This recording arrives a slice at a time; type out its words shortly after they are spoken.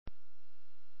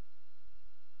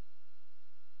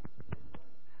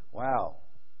Wow.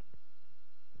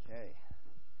 Okay.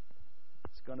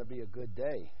 It's going to be a good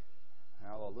day.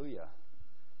 Hallelujah.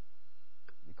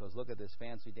 Because look at this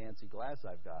fancy dancy glass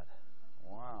I've got.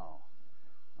 Wow.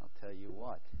 I'll tell you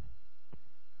what.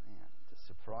 Man, the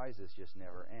surprises just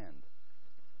never end.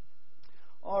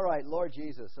 All right, Lord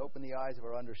Jesus, open the eyes of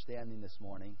our understanding this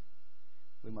morning.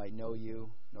 We might know you,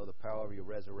 know the power of your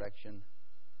resurrection.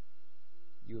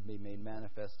 You have been made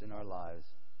manifest in our lives.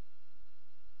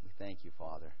 We thank you,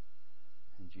 Father.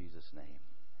 In Jesus' name,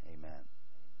 amen.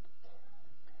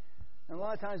 And a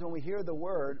lot of times when we hear the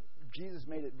word, Jesus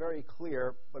made it very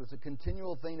clear, but it's a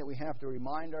continual thing that we have to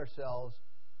remind ourselves.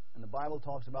 And the Bible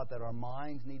talks about that our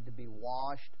minds need to be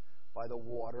washed by the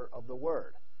water of the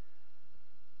word.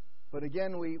 But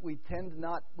again, we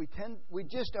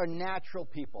just are natural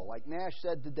people. Like Nash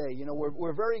said today,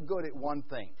 we're very good at one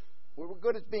thing. We're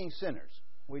good at being sinners.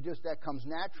 That comes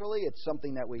naturally. It's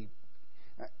something that we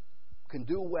can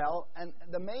do well. And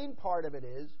the main part of it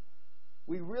is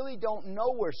we really don't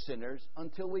know we're sinners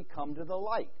until we come to the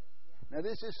light. Now,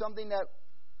 this is something that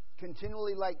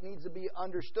continually needs to be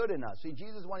understood in us. See,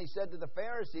 Jesus, when he said to the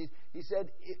Pharisees, he said,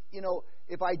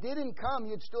 if I didn't come,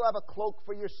 you'd still have a cloak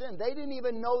for your sin. They didn't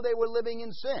even know they were living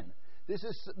in sin. This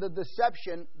is the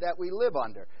deception that we live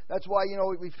under. That's why,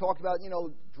 we've talked about,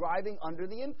 driving under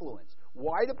the influence.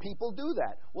 Why do people do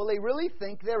that? Well, they really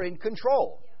think they're in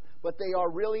control, but they are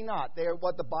really not. They are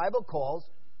what the Bible calls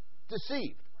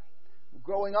deceived.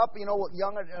 Growing up,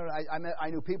 younger, I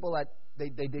knew people that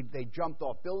they jumped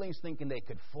off buildings thinking they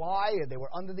could fly, or they were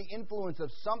under the influence of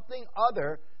something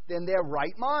other than their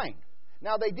right mind.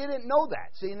 Now, they didn't know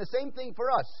that. See, and the same thing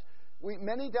for us.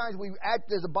 Many times we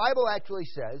act, as the Bible actually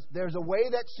says, there's a way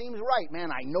that seems right.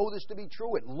 Man, I know this to be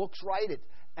true. It looks right.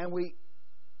 And we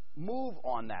move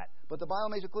on that. But the Bible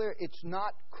makes it clear it's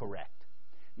not correct.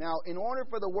 Now, in order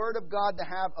for the Word of God to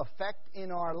have effect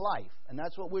in our life, and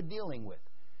that's what we're dealing with,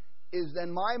 is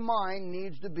then my mind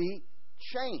needs to be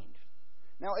changed.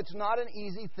 Now, it's not an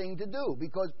easy thing to do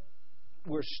because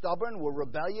we're stubborn, we're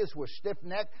rebellious, we're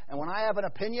stiff-necked, and when I have an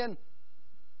opinion,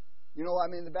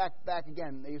 back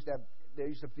again, there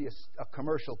used to be a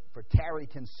commercial for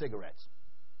Tareyton cigarettes.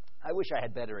 I wish I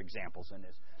had better examples than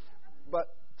this. But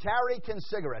Tareyton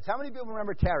cigarettes. How many people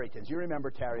remember Tareytons? You remember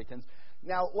Tareytons.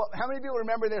 Now, how many people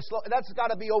remember their slogan? That's got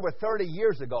to be over 30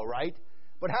 years ago, right?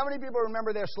 But how many people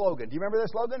remember their slogan? Do you remember their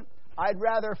slogan? I'd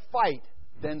rather fight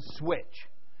than switch.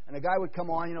 And a guy would come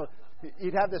on,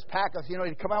 he'd have this pack of,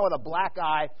 he'd come out with a black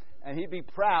eye, and he'd be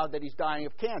proud that he's dying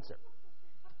of cancer.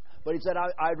 But he said,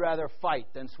 I'd rather fight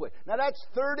than switch. Now, that's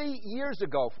 30 years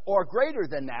ago, or greater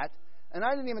than that, and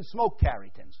I didn't even smoke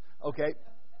Tareytons, okay?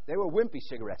 They were wimpy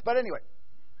cigarettes. But anyway,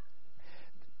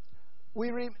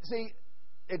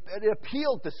 it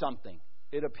appealed to something.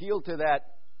 It appealed to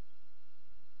that,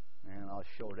 and I'll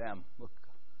show them, look,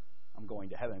 I'm going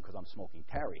to heaven because I'm smoking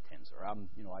Tareytons, or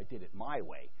I did it my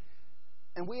way.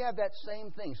 And we have that same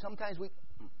thing. Sometimes we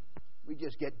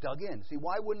just get dug in. See,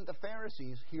 why wouldn't the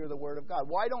Pharisees hear the Word of God?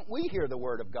 Why don't we hear the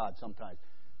Word of God sometimes?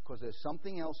 Because there's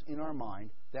something else in our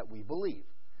mind that we believe.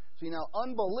 See, now,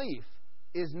 unbelief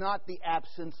is not the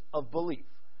absence of belief.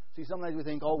 See, sometimes we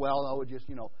think,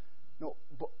 No,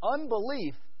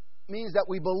 unbelief means that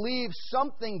we believe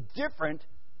something different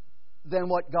than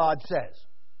what God says.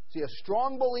 See, a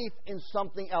strong belief in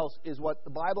something else is what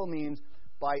the Bible means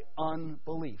by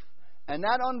unbelief. And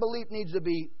that unbelief needs to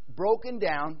be broken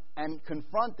down and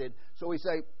confronted. So we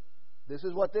say, this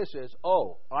is what this is.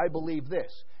 Oh, I believe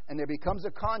this. And there becomes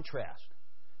a contrast.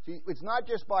 See, it's not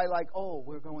just by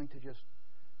we're going to just...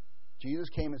 Jesus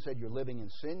came and said, you're living in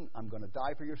sin. I'm going to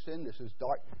die for your sin. This is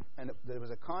dark. And there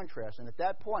was a contrast. And at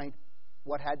that point,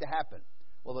 what had to happen?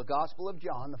 Well, the Gospel of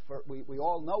John, we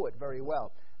all know it very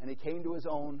well. And he came to his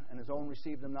own, and his own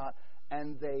received him not.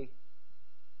 And they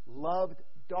loved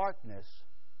darkness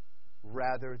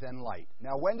rather than light.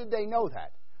 Now, when did they know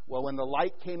that? Well, when the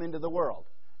light came into the world.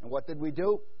 And what did we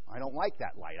do? I don't like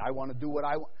that light. I want to do what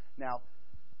I want. Now,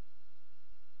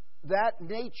 that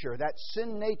nature, that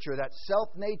sin nature, that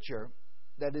self-nature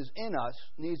that is in us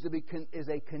is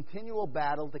a continual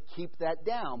battle to keep that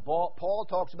down. Paul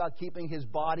talks about keeping his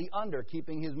body under,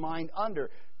 keeping his mind under,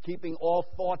 keeping all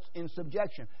thoughts in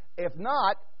subjection. If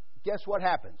not, guess what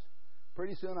happens?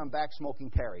 Pretty soon I'm back smoking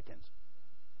Tareytons.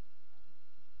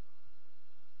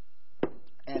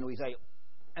 And we say,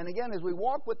 and again, as we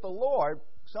walk with the Lord,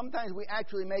 sometimes we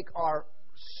actually make our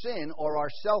sin or our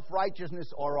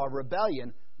self-righteousness or our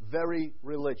rebellion very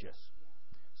religious.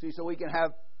 See, so we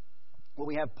have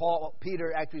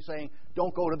Peter actually saying,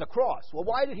 don't go to the cross. Well,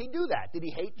 why did he do that? Did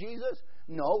he hate Jesus?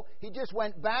 No, he just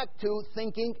went back to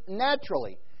thinking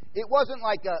naturally. It wasn't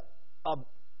like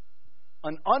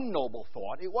an unnoble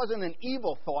thought. It wasn't an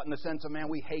evil thought in the sense of, man,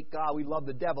 we hate God, we love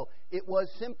the devil. It was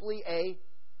simply a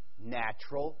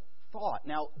natural thought.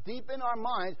 Now, deep in our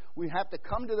minds, we have to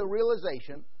come to the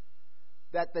realization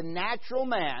that the natural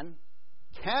man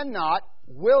cannot,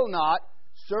 will not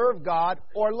serve God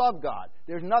or love God.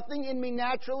 There's nothing in me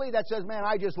naturally that says, man,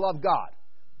 I just love God.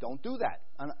 Don't do that.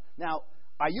 Now,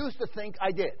 I used to think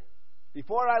I did.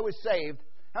 Before I was saved,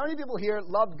 how many people here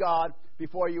loved God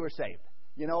before you were saved?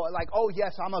 You know, like, oh,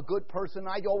 yes, I'm a good person.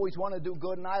 I always want to do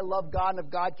good, and I love God. And if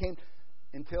God came,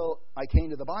 until I came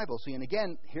to the Bible. See, and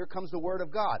again, here comes the Word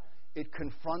of God. It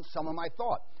confronts some of my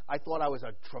thought. I thought I was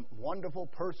a wonderful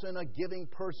person, a giving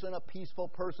person, a peaceful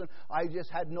person. I just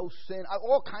had no sin.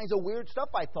 All kinds of weird stuff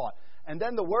I thought. And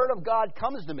then the Word of God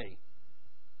comes to me,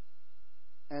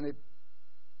 and it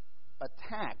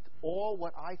attacked all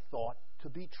what I thought to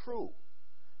be true.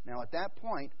 Now, at that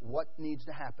point, what needs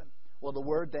to happen? Well, the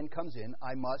word then comes in,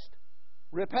 I must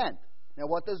repent. Now,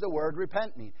 what does the word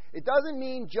repent mean? It doesn't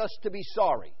mean just to be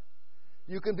sorry.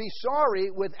 You can be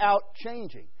sorry without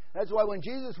changing. That's why when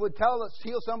Jesus would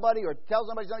heal somebody or tell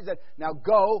somebody something, he said, now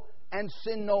go and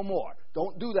sin no more.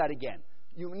 Don't do that again.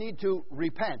 You need to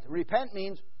repent. Repent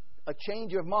means a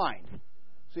change of mind.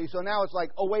 See, so now it's like,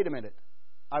 oh, wait a minute.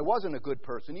 I wasn't a good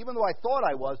person. Even though I thought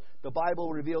I was, the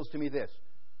Bible reveals to me this.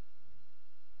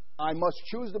 I must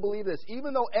choose to believe this.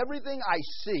 Even though everything I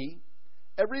see,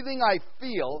 everything I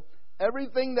feel,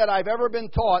 everything that I've ever been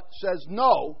taught says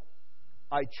no,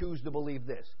 I choose to believe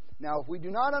this. Now, if we do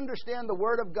not understand the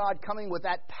Word of God coming with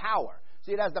that power,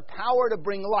 see, it has the power to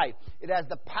bring life. It has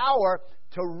the power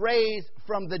to raise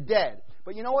from the dead.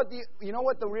 But you know what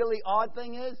the really odd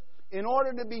thing is? In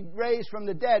order to be raised from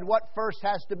the dead, what first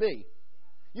has to be?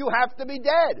 You have to be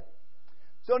dead.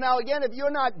 So now again, if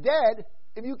you're not dead,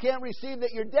 if you can't receive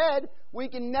that you're dead, we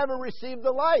can never receive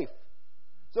the life.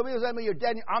 So people say, you're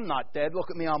dead. I'm not dead. Look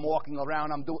at me. I'm walking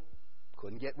around.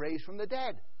 Couldn't get raised from the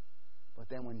dead. But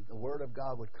then when the Word of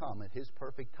God would come at His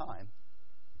perfect time,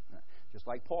 just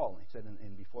like Paul, he said,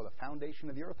 and before the foundation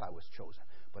of the earth I was chosen.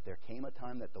 But there came a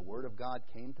time that the Word of God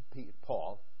came to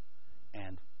Paul,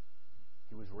 and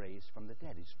he was raised from the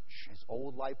dead. His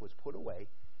old life was put away,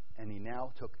 and he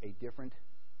now took a different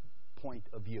point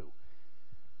of view.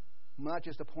 Not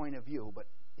just a point of view, but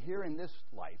here in this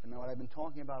life, and what I've been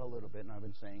talking about a little bit, and I've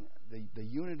been saying, the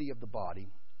unity of the body,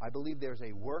 I believe there's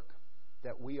a work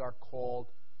that we are called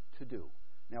to do.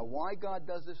 Now, why God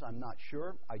does this, I'm not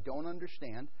sure. I don't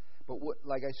understand. But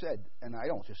like I said, and I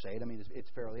don't just say it, I mean, it's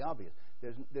fairly obvious.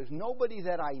 There's nobody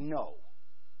that I know,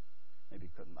 maybe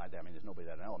there's nobody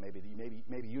that I know,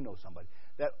 maybe you know somebody,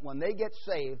 that when they get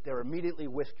saved, they're immediately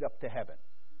whisked up to heaven.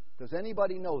 Does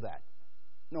anybody know that?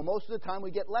 No, most of the time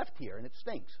we get left here, and it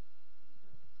stinks.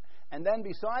 And then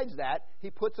besides that, He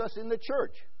puts us in the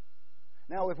church.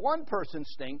 Now, if one person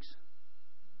stinks,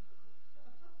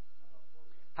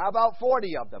 how about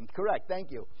 40 of them? Correct,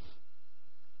 thank you.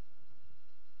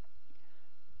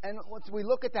 And once we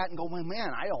look at that and go,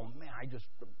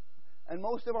 and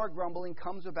most of our grumbling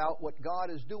comes about what God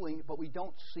is doing, but we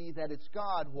don't see that it's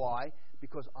God. Why?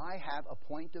 Because I have a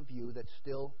point of view that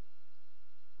still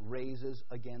raises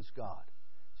against God.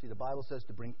 See, the Bible says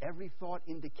to bring every thought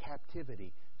into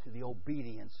captivity to the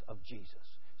obedience of Jesus.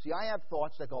 See, I have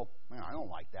thoughts that go, man, I don't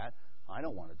like that. I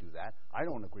don't want to do that. I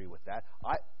don't agree with that.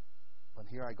 But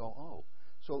here I go, oh.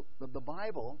 So the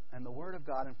Bible and the Word of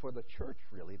God, and for the church,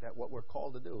 really, that what we're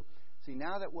called to do. See,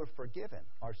 now that we're forgiven,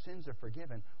 our sins are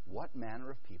forgiven, what manner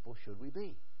of people should we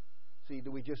be? See,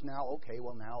 do we just now, okay,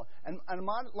 well now, and a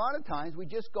lot of times we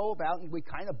just go about and we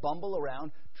kind of bumble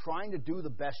around trying to do the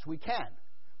best we can.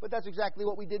 But that's exactly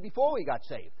what we did before we got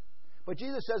saved. But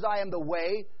Jesus says, I am the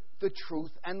way, the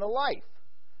truth, and the life.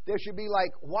 There should be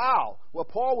like, wow, well,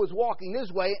 Paul was walking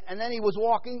this way, and then he was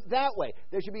walking that way.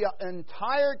 There should be an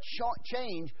entire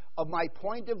change of my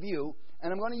point of view,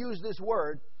 and I'm going to use this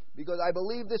word because I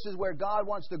believe this is where God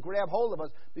wants to grab hold of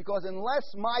us, because unless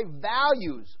my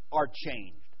values are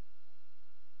changed,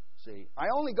 see, I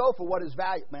only go for what is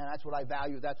valued. Man, that's what I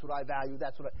value, that's what I value,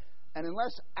 and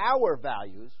unless our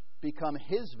values become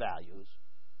His values,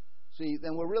 see,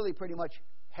 then we're really pretty much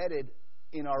headed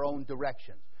in our own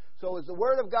directions. So as the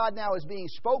Word of God now is being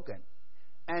spoken,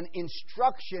 and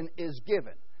instruction is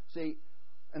given. See,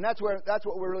 and that's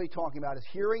what we're really talking about, is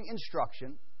hearing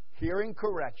instruction, hearing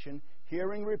correction,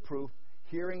 hearing reproof,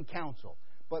 hearing counsel.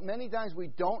 But many times we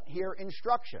don't hear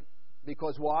instruction.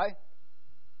 Because why?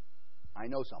 I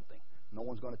know something. No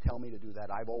one's going to tell me to do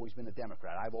that. I've always been a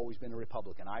Democrat. I've always been a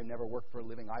Republican. I've never worked for a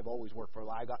living. I've always worked for a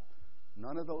living.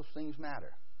 None of those things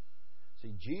matter.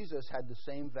 See, Jesus had the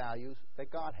same values that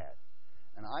God had.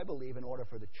 And I believe in order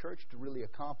for the church to really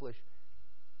accomplish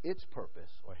its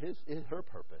purpose, or her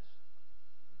purpose,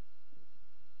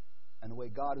 and the way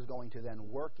God is going to then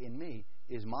work in me,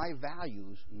 is my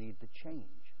values need to change.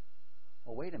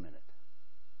 Well, wait a minute.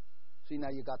 See, now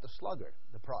you got the sluggard.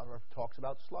 The proverb talks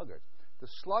about sluggards. The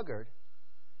sluggard,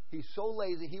 he's so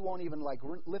lazy he won't even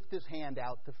lift his hand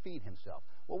out to feed himself.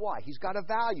 Well, why? He's got a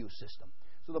value system.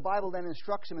 So the Bible then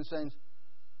instructs him and says,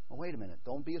 well, wait a minute,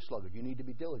 don't be a sluggard. You need to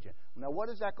be diligent. Now, what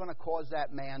is that going to cause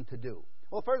that man to do?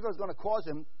 Well, first of all, it's going to cause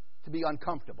him to be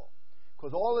uncomfortable.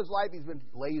 Because all his life he's been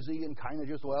lazy and kind of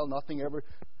just, nothing ever...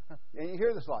 And you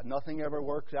hear this a lot, nothing ever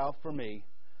works out for me.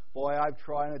 Boy, I've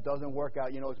tried and it doesn't work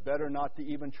out. It's better not to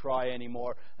even try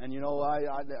anymore. And,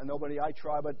 I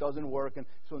try but it doesn't work. And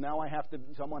so now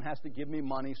someone has to give me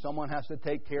money. Someone has to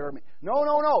take care of me.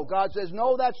 No. God says,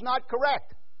 no, that's not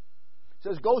correct. He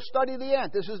says, go study the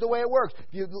ant. This is the way it works.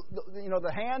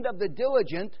 The hand of the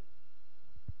diligent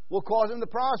will cause him to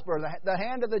prosper. The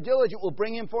hand of the diligent will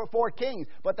bring him four kings.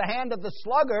 But the hand of the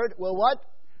sluggard will what?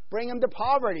 Bring him to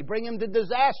poverty, bring him to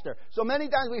disaster. So many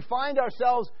times we find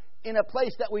ourselves in a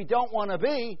place that we don't want to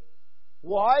be.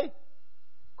 Why?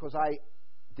 Because I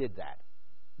did that.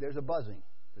 There's a buzzing.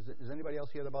 Does anybody else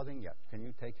hear the buzzing? Yeah. Can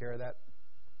you take care of that?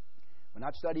 We're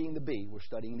not studying the bee. We're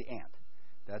studying the ant.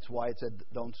 That's why it said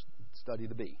don't study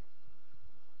the bee.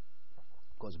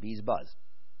 Because bees buzz.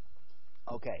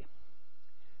 Okay.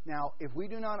 Now, if we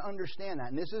do not understand that,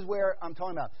 and this is where I'm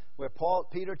talking about, where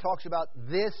Peter talks about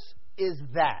this is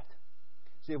that.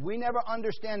 See, if we never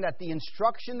understand that the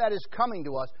instruction that is coming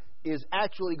to us is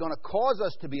actually going to cause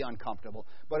us to be uncomfortable,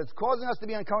 but it's causing us to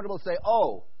be uncomfortable to say,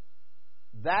 oh,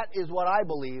 that is what I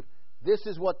believe, this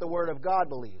is what the Word of God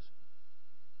believes.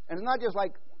 And it's not just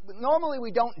like, normally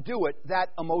we don't do it that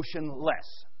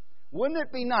emotionless. Wouldn't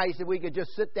it be nice if we could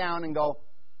just sit down and go,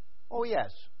 oh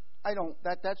yes,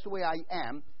 that's the way I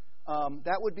am,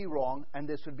 that would be wrong, and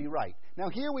this would be right. Now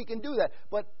here we can do that,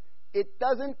 but it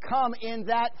doesn't come in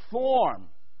that form.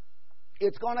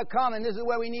 It's going to come, and this is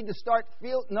where we need to start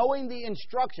knowing the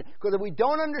instruction. Because if we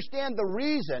don't understand the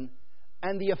reason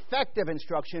and the effect of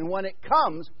instruction, when it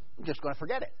comes, I'm just going to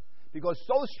forget it. Because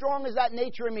so strong is that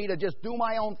nature in me to just do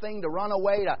my own thing, to run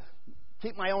away, to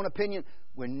keep my own opinion.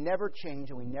 We never change,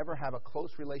 and we never have a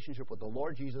close relationship with the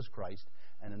Lord Jesus Christ,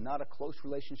 and not a close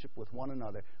relationship with one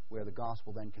another, where the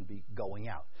gospel then can be going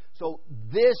out. So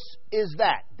this is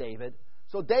that, David.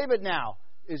 So David now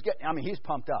is he's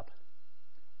pumped up.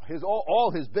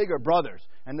 All his bigger brothers.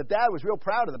 And the dad was real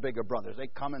proud of the bigger brothers. They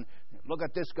come and look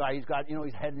at this guy. He's got,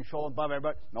 his head and shoulder above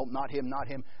everybody. Nope, not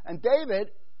him. And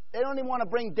David, they don't even want to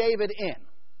bring David in.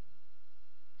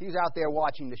 He's out there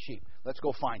watching the sheep. Let's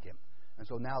go find him. And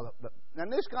so now,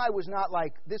 and this guy was not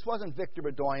this wasn't Victor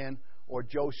Bedoyan or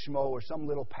Joe Schmo or some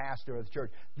little pastor of the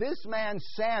church. This man,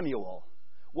 Samuel,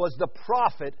 was the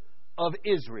prophet of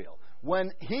Israel.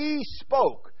 When he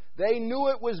spoke, they knew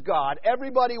it was God.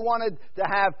 Everybody wanted to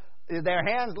have their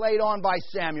hands laid on by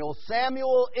Samuel.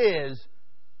 Samuel is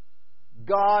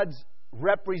God's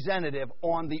representative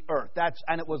on the earth.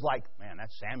 And it was like, man,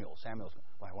 that's Samuel.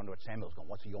 Well, I wonder what Samuel's going.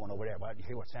 What's he going over there? Well, you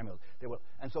hear what Samuel?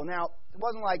 And so now it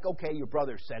wasn't like, okay, your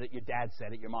brother said it, your dad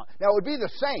said it, your mom. Now it would be the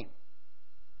same.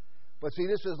 But see,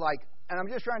 this is like, and I'm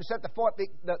just trying to set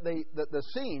the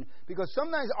scene, because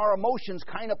sometimes our emotions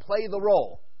kind of play the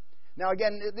role. Now,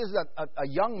 again, this is a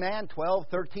young man, 12,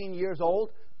 13 years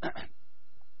old.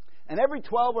 And every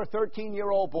 12 or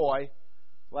 13-year-old boy,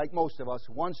 like most of us,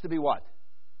 wants to be what?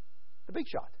 The big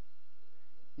shot.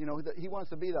 He wants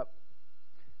to be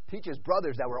teach his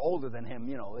brothers that were older than him,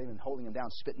 they've been holding him down,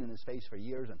 spitting in his face for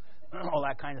years and all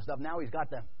that kind of stuff. Now he's got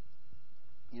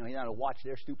he got to watch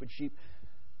their stupid sheep.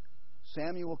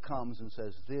 Samuel comes and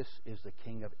says, this is the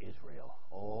king of Israel.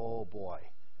 Oh, boy.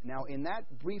 Now, in that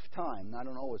brief time, I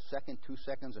don't know, a second, 2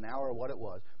 seconds, an hour, or what it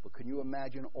was, but can you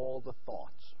imagine all the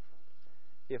thoughts?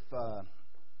 If, the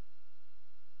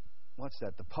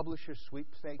publisher's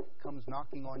sweepstake comes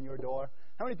knocking on your door?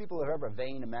 How many people have ever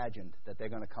vain imagined that they're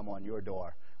going to come on your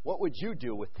door? What would you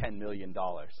do with $10 million?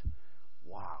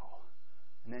 Wow.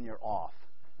 And then you're off.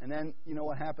 And then, you know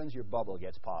what happens? Your bubble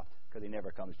gets popped because he never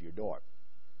comes to your door.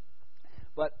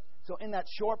 But, so in that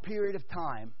short period of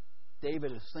time,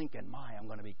 David is thinking, I'm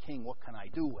going to be king. What can I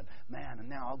do? And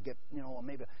now I'll get,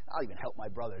 maybe I'll even help my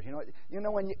brothers.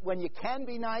 When you can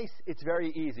be nice, it's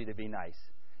very easy to be nice.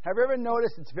 Have you ever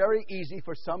noticed it's very easy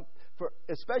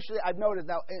especially I've noticed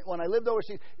now when I lived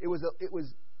overseas, it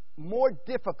was more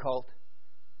difficult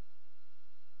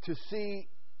to see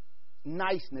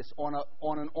niceness on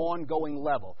an ongoing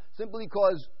level, simply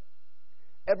because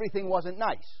everything wasn't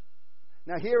nice.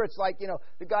 Now here it's like,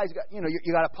 the guy's got,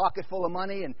 you got a pocket full of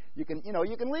money, and you can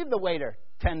leave the waiter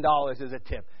 $10 as a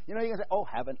tip. You know, you can say, oh,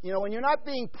 heaven. You know, when you're not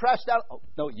being pressed out, oh,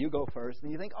 no, you go first.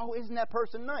 And you think, oh, isn't that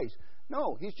person nice?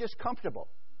 No, he's just comfortable.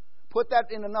 Put that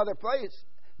in another place,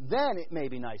 then it may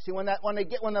be nice. See, when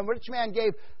the rich man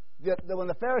gave, when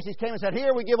the Pharisees came and said,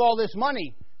 here, we give all this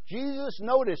money, Jesus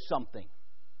noticed something.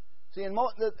 See, and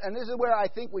this is where I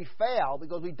think we fail,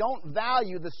 because we don't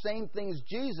value the same things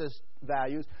Jesus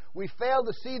values. We fail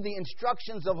to see the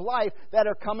instructions of life that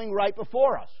are coming right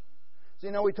before us. So,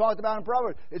 you know, we talked about in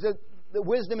Proverbs, is that the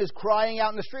wisdom is crying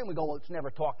out in the street. And we go, well, it's never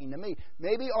talking to me.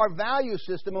 Maybe our value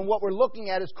system and what we're looking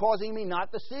at is causing me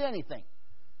not to see anything.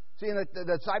 See, and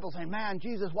the disciples say, man,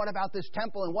 Jesus, what about this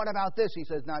temple and what about this? He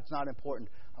says, no, it's not important.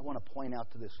 I want to point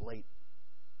out to this lady.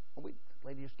 Well, the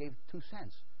lady just gave 2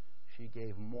 cents. She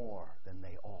gave more than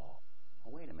they all. Oh,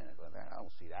 wait a minute. I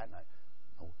don't see that.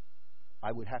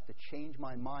 I would have to change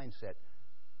my mindset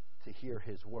to hear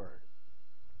His word.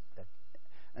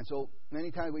 And so many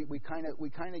times we kind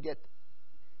of get.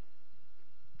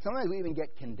 Sometimes we even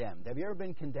get condemned. Have you ever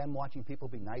been condemned watching people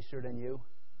be nicer than you?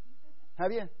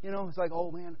 Have you? You know, it's like, oh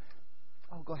man,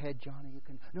 oh go ahead, Johnny. You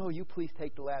can. No, you please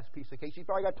take the last piece of cake. She's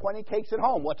probably got 20 cakes at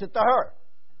home. What's it to her?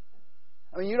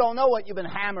 I mean, you don't know what you've been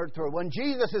hammered through. When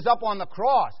Jesus is up on the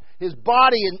cross, His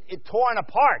body is torn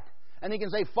apart. And He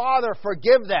can say, Father,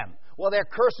 forgive them. Well, they're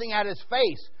cursing at His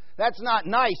face. That's not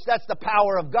nice. That's the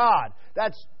power of God.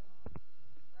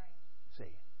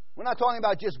 See, we're not talking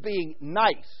about just being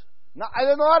nice.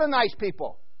 There's a lot of nice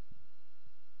people.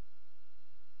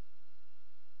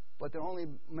 But there are only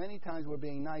many times we're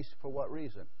being nice for what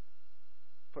reason?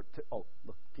 Oh,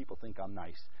 look, people think I'm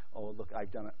nice. Oh, look,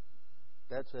 I've done it.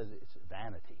 That says it's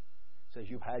vanity. It says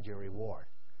you've had your reward.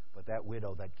 But that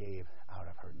widow that gave out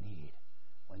of her need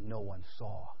when no one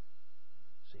saw,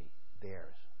 see,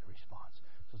 there's the response.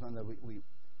 So sometimes we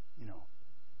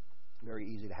very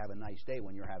easy to have a nice day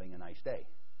when you're having a nice day.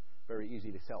 Very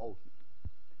easy to say, oh,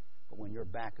 but when your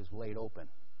back is laid open,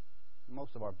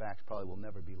 most of our backs probably will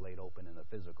never be laid open in the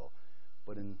physical,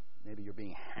 but maybe you're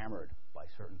being hammered by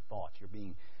certain thoughts. You're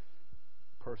being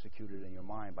persecuted in your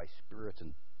mind by spirits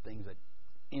and things that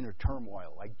inner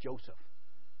turmoil, like Joseph.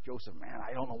 Joseph, man,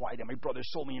 I don't know why my brothers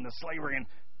sold me into slavery.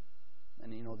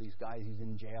 And you know, these guys, he's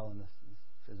in jail and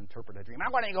says, interpret a dream.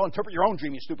 I'm going to go interpret your own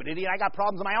dream, you stupid idiot. I got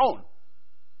problems of my own.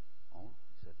 Oh,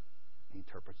 he said, he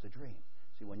interprets the dream.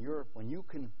 See, when you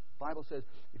can, Bible says,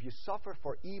 if you suffer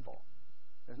for evil,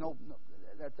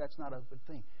 that's not a good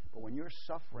thing. But when you're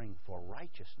suffering for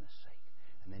righteousness' sake,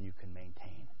 and then you can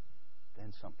maintain,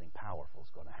 then something powerful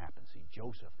is going to happen. See,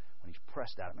 Joseph, when he's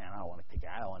pressed out, man, I don't want to take it.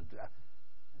 I don't want to do that.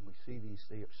 And we see these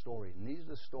stories. And these are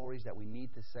the stories that we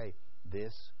need to say,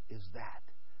 this is that.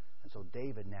 And so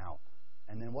David now,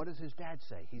 and then what does his dad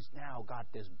say? He's now got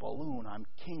this balloon. I'm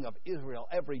king of Israel.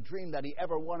 Every dream that he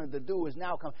ever wanted to do is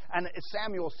now come. And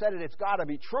Samuel said it. It's got to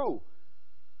be true.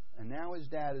 And now his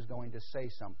dad is going to say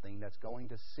something that's going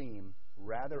to seem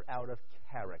rather out of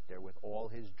character with all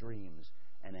his dreams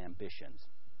and ambitions.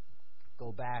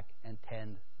 Go back and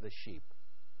tend the sheep.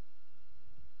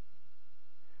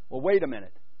 Well, wait a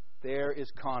minute. There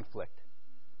is conflict.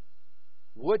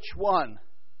 Which one?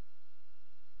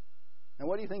 And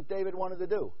what do you think David wanted to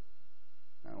do?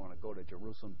 I want to go to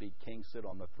Jerusalem, be king, sit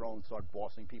on the throne, start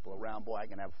bossing people around. Boy, I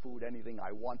can have food, anything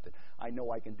I want. I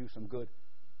know I can do some good.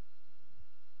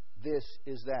 This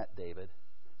is that, David.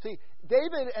 See,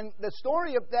 David, and the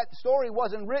story of that story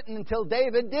wasn't written until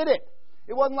David did it.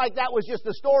 It wasn't like that was just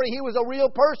a story. He was a real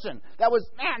person. That was,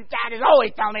 man, Dad is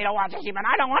always telling me to watch the sheep, and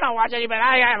I don't want to watch any, but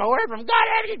I have a word from God.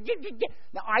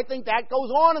 Now, I think that goes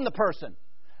on in the person.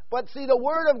 But see, the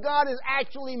Word of God is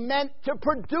actually meant to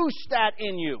produce that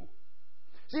in you.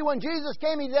 See, when Jesus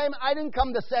came, He said, I didn't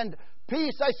come to send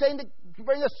peace. I came to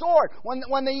bring a sword.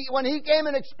 When He came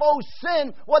and exposed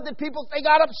sin, what did people? They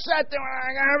got upset.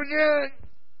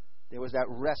 There was that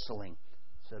wrestling.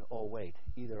 Said, oh wait,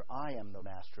 either I am the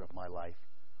master of my life,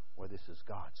 or this is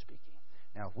God speaking.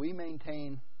 Now, if we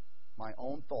maintain my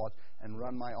own thoughts and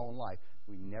run my own life,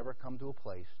 we never come to a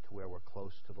place to where we're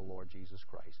close to the Lord Jesus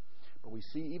Christ. But we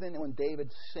see, even when David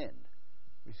sinned,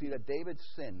 we see that David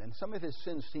sinned, and some of his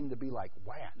sins seem to be like,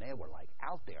 wow, they were like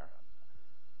out there.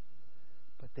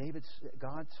 But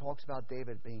God talks about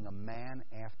David being a man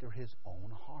after His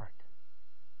own heart.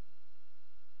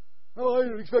 Oh,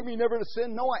 you expect me never to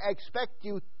sin? No, I expect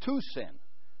you to sin.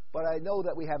 But I know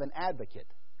that we have an advocate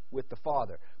with the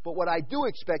Father. But what I do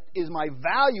expect is my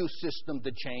value system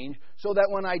to change so that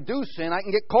when I do sin, I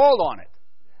can get called on it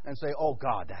and say, oh,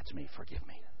 God, that's me. Forgive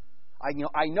me.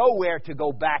 I know where to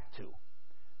go back to.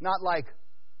 Not like,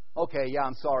 okay, yeah,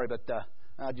 I'm sorry, but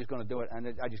I'm just going to do it. And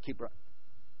I just keep...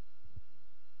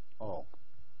 Oh.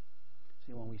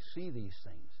 See, when we see these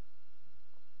things,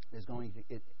 there's going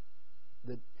to...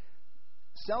 The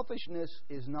selfishness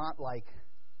is not like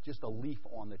just a leaf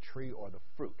on the tree or the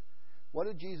fruit. What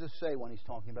did Jesus say when he's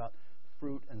talking about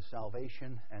fruit and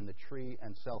salvation and the tree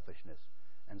and selfishness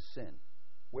and sin?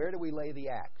 Where do we lay the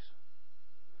axe?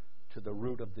 To the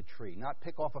root of the tree, not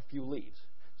pick off a few leaves.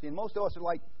 See, and most of us are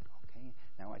like, okay,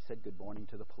 now I said good morning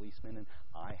to the policeman, and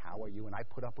how are you? And I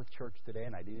put up with church today,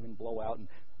 and I didn't even blow out. And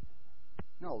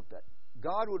no, that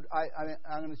God would.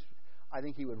 I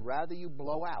think He would rather you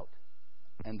blow out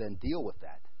and then deal with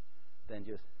that than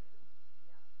just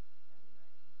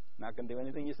not going to do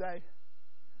anything you say.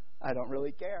 I don't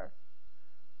really care.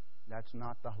 That's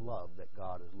not the love that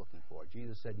God is looking for.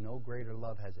 Jesus said, "No greater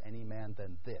love has any man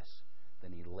than this,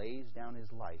 than he lays down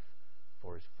his life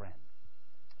for his friend."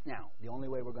 Now, the only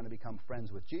way we're going to become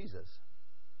friends with Jesus,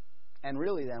 and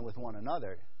really then with one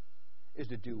another, is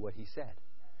to do what He said.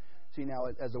 See, now,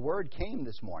 as the Word came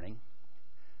this morning,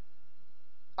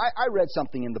 I read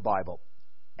something in the Bible.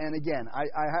 And again,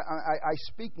 I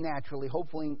speak naturally,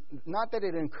 hopefully, not that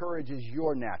it encourages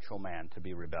your natural man to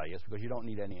be rebellious, because you don't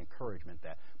need any encouragement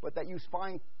there, but that you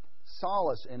find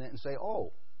solace in it and say,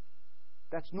 oh,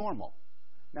 that's normal.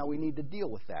 Now we need to deal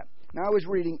with that. Now I was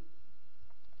reading,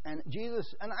 and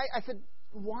Jesus, and I said,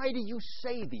 why do you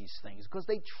say these things? Because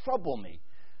they trouble me.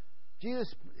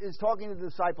 Jesus is talking to the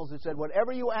disciples and said,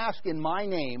 whatever you ask in my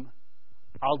name,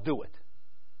 I'll do it.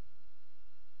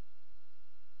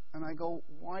 And I go,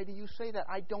 why do you say that?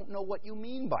 I don't know what you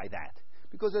mean by that.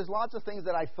 Because there's lots of things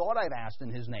that I thought I've asked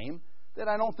in His name that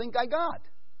I don't think I got.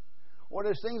 Or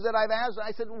there's things that I've asked,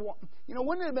 I said,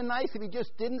 wouldn't it have been nice if He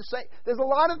just didn't say? There's a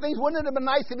lot of things, wouldn't it have been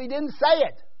nice if He didn't say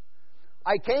it?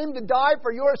 I came to die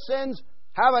for your sins.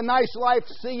 Have a nice life.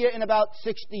 See you in about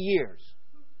 60 years.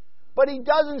 But He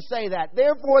doesn't say that.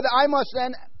 Therefore, I must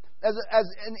then, as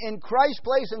in Christ's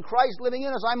place and Christ living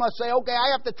in us, I must say, okay,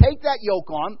 I have to take that yoke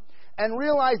on and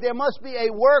realize there must be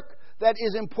a work that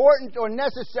is important or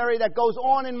necessary that goes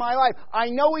on in my life. I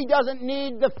know He doesn't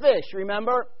need the fish,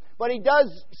 remember? But He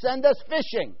does send us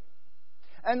fishing.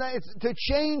 And it's to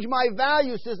change my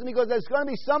value system, because there's going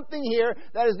to be something here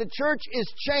that as the church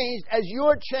is changed, as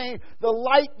you're changed, the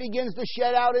light begins to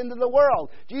shed out into the world.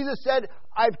 Jesus said,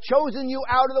 I've chosen you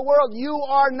out of the world. You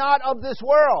are not of this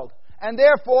world. And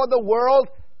therefore the world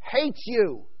hates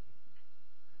you.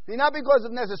 See, not because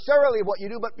of necessarily what you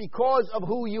do, but because of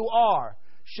who you are.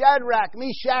 Shadrach,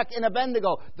 Meshach, and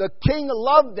Abednego. The king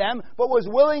loved them, but was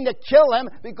willing to kill him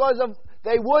because of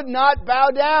they would not bow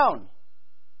down.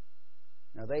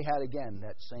 Now, they had, again,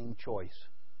 that same choice.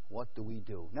 What do we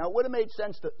do? Now, it would have made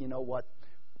sense to,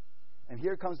 and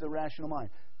here comes the rational mind.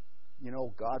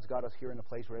 God's got us here in a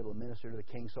place we're able to minister to the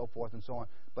king, so forth and so on.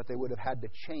 But they would have had to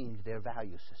change their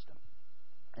value system.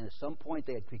 And at some point,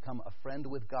 they had become a friend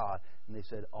with God, and they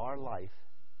said, our life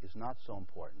is not so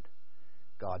important.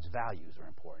 God's values are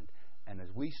important. And as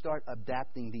we start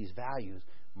adapting these values,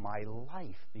 my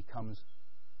life becomes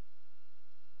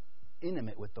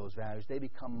intimate with those values. They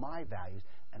become my values,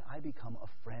 and I become a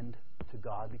friend to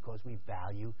God because we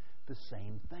value the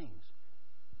same things.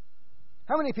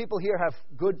 How many people here have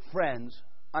good friends?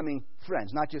 I mean,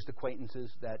 friends, not just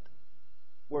acquaintances, that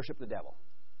worship the devil,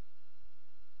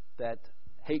 that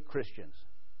hate Christians,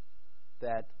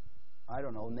 that, I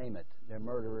don't know, name it, they're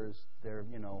murderers, they're,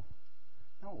 No,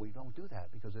 we don't do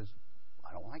that because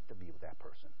I don't like to be with that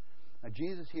person. Now,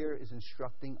 Jesus here is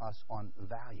instructing us on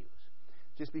values.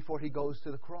 Just before He goes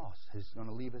to the cross, He's going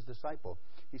to leave His disciple.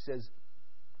 He says,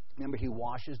 remember, He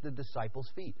washes the disciples'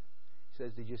 feet. He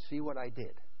says, did you see what I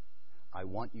did? I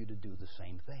want you to do the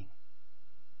same thing.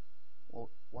 Well,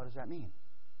 what does that mean?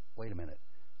 Wait a minute.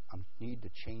 I need to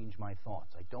change my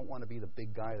thoughts. I don't want to be the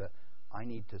big guy that I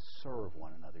need to serve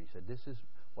one another. He said, this is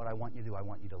what I want you to do. I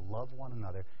want you to love one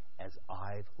another as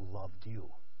I've loved you.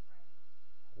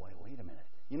 Wait a minute.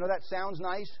 That sounds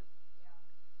nice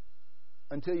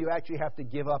until you actually have to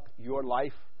give up your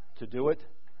life to do it.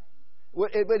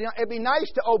 It'd be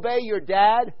nice to obey your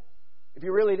dad if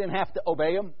you really didn't have to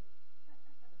obey him.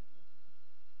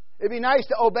 It'd be nice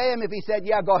to obey him if he said,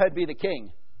 yeah, go ahead, be the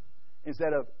king,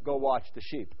 instead of go watch the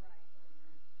sheep.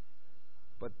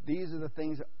 But these are the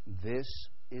things, this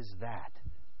is that.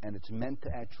 And it's meant to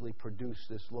actually produce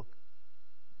this look,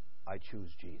 I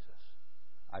choose Jesus.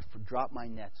 I drop my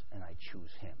nets and I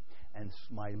choose Him. And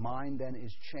my mind then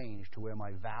is changed to where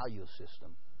my value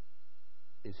system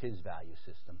is His value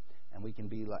system. And we can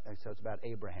be like, so it's about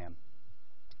Abraham.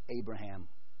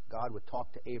 God would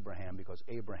talk to Abraham because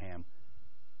Abraham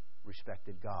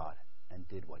respected God and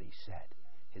did what He said.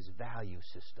 His value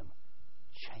system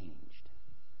changed.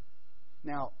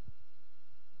 Now,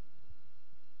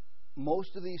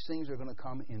 most of these things are going to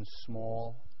come in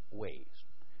small ways.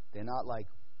 They're not like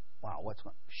Wow, what's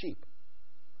going on? Sheep.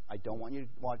 I don't want you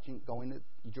going to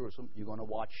Jerusalem. You're going to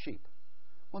watch sheep.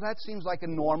 Well, that seems like a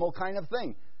normal kind of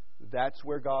thing. That's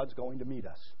where God's going to meet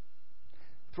us.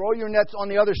 Throw your nets on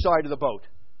the other side of the boat.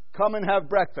 Come and have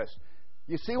breakfast.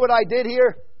 You see what I did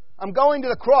here? I'm going to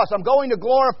the cross. I'm going to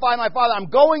glorify my Father. I'm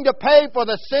going to pay for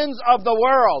the sins of the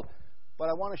world. But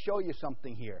I want to show you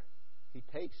something here. He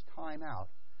takes time out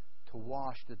to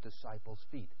wash the disciples'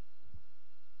 feet.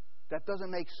 That doesn't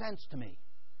make sense to me.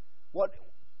 What?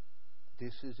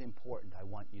 This is important. I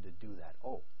want you to do that.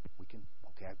 Oh, we can.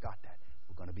 Okay, I've got that.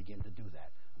 We're going to begin to do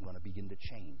that. I'm going to begin to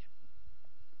change.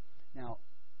 Now,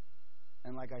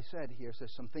 and like I said here, it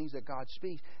says some things that God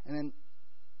speaks. And then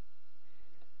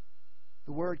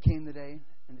the word came today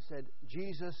and it said,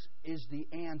 Jesus is the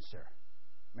answer.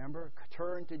 Remember?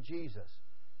 Turn to Jesus.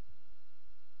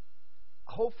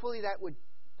 Hopefully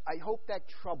I hope that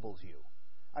troubles you.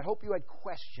 I hope you had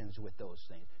questions with those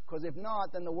things. Because if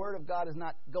not, then the Word of God is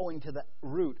not going to the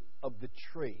root of the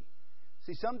tree.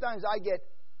 See, sometimes I get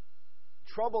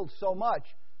troubled so much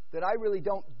that I really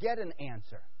don't get an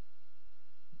answer.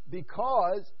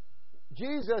 Because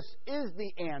Jesus is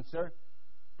the answer,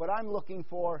 but I'm looking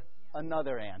for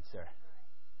another answer.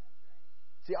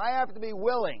 See, I have to be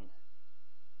willing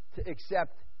to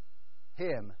accept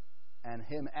Him and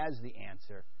Him as the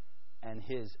answer and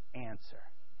His answer.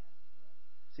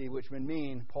 See, which would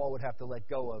mean Paul would have to let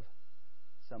go of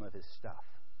some of his stuff.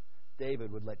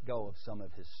 David would let go of some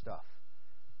of his stuff.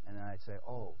 And then I'd say,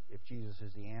 oh, if Jesus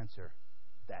is the answer,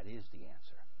 that is the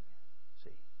answer.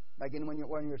 See, like when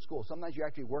you're at school, sometimes you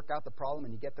actually work out the problem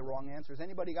and you get the wrong answer. Has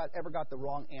anybody ever got the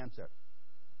wrong answer?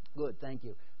 Good, thank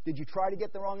you. Did you try to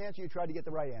get the wrong answer or you tried to get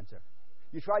the right answer?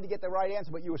 You tried to get the right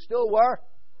answer, but you still were?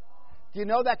 Do you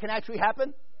know that can actually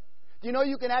happen? Do you know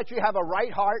you can actually have a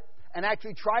right heart and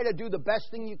actually try to do the best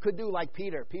thing you could do, like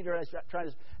Peter? Peter is trying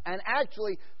to, and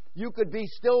actually you could be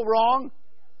still wrong.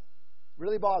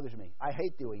 Really bothers me. I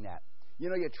hate doing that. You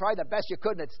know, you tried the best you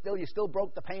could, and you still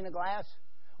broke the pane of glass,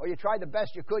 or you tried the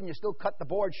best you could, and you still cut the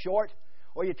board short,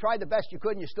 or you tried the best you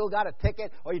could, and you still got a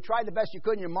ticket, or you tried the best you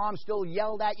could, and your mom still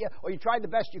yelled at you, or you tried the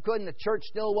best you could, and the church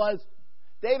still was.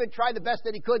 David tried the best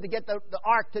that he could to get the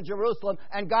ark to Jerusalem,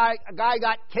 and a guy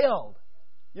got killed.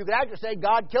 You could actually say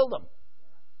God killed him.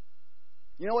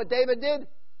 You know what David did?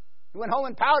 He went home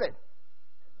and pouted.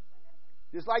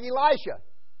 Just like Elisha.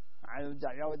 I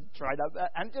tried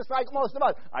and just like most of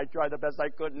us, I tried the best I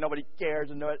could, and nobody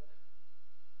cares.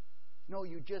 No,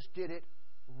 you just did it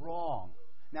wrong.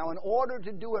 Now, in order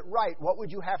to do it right, what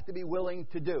would you have to be willing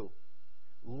to do?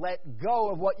 Let go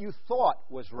of what you thought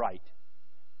was right.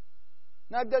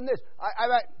 Now, I've done this. I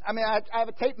have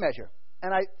a tape measure,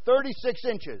 and 36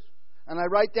 inches, and I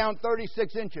write down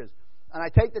 36 inches. And I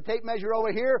take the tape measure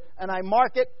over here, and I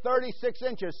mark it 36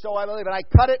 inches, so I believe, and I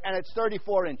cut it, and it's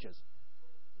 34 inches.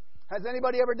 Has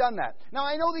anybody ever done that? Now,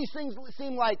 I know these things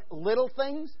seem like little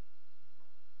things,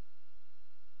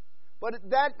 but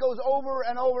that goes over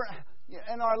and over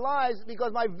in our lives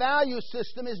because my value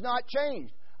system is not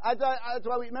changed. That's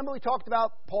why remember we talked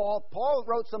about Paul. Paul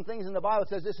wrote some things in the Bible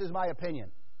that says, this is my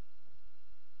opinion.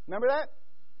 Remember that?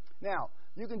 Now,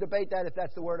 you can debate that if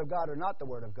that's the Word of God or not the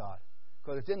Word of God,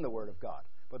 because it's in the Word of God.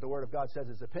 But the Word of God says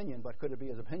it's opinion, but could it be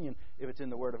his opinion if it's in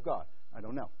the Word of God? I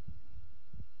don't know.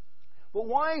 But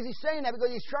why is he saying that?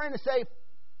 Because he's trying to say,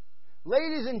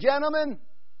 ladies and gentlemen,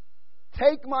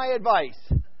 take my advice.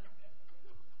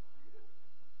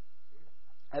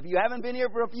 If you haven't been here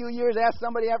for a few years, ask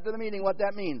somebody after the meeting what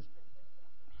that means.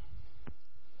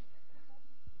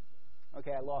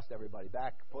 Okay, I lost everybody.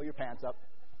 Back, pull your pants up.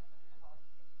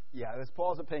 Yeah, that's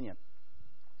Paul's opinion.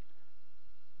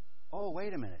 Oh,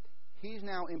 wait a minute. He's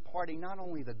now imparting not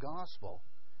only the gospel,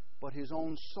 but his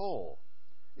own soul.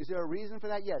 Is there a reason for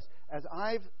that? Yes. As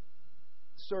I've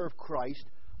served Christ,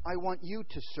 I want you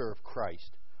to serve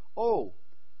Christ. Oh,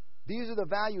 these are the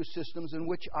value systems in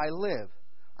which I live.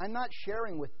 I'm not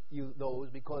sharing with you those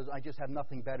because I just have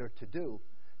nothing better to do.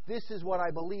 This is what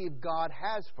I believe God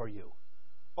has for you.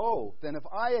 Oh, then if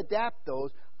I adapt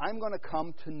those, I'm going to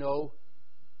come to know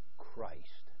Christ.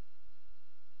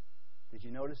 Did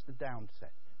you notice the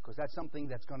downset? Because that's something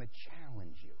that's going to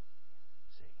challenge you.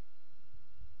 See?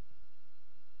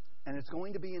 And it's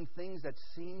going to be in things that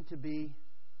seem to be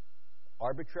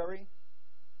arbitrary,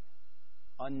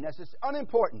 unnecessary,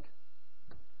 unimportant.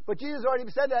 But Jesus already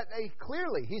said that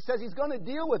clearly. He says He's going to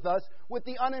deal with us with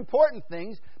the unimportant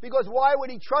things, because why would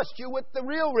He trust you with the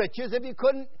real riches if you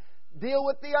couldn't deal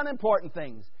with the unimportant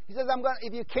things? He says,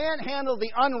 if you can't handle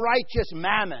the unrighteous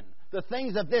mammon, the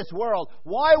things of this world,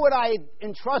 why would I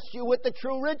entrust you with the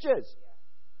true riches?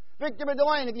 Victor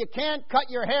Bedoyan, if you can't cut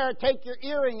your hair, take your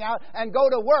earring out, and go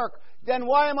to work, then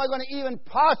why am I going to even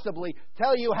possibly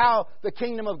tell you how the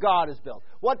kingdom of God is built?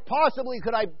 What possibly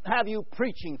could I have you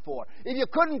preaching for? If you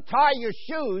couldn't tie your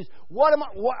shoes,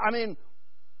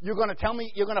 you're going to tell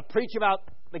me you're going to preach about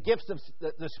the gifts of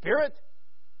the Spirit?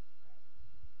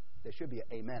 There should be an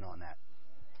amen on that.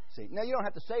 See, now you don't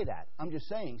have to say that. I'm just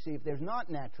saying, see, if there's not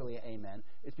naturally an amen,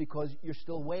 it's because you're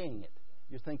still weighing it.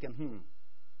 You're thinking,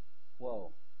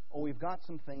 whoa. Oh, we've got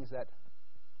some things that,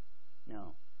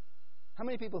 no. How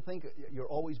many people think you're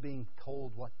always being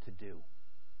told what to do?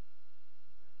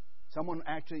 Someone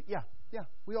actually, yeah,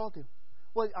 we all do.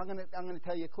 Well, I'm going to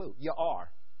tell you a clue. You are.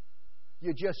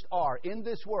 You just are. In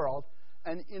this world,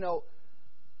 and,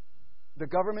 the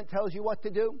government tells you what to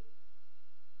do.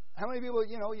 How many people,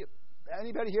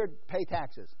 anybody here pay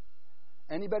taxes?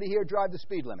 Anybody here drive the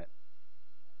speed limit?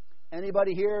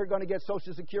 Anybody here going to get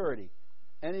Social Security?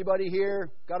 Anybody here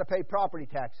got to pay property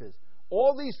taxes?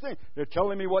 All these things. They're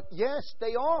telling me what? Yes,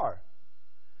 they are.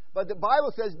 But the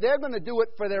Bible says they're going to do it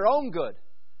for their own good.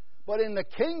 But in the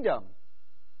kingdom,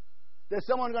 there's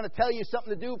someone going to tell you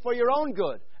something to do for your own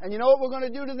good. And you know what we're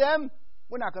going to do to them?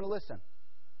 We're not going to listen.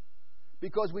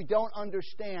 Because we don't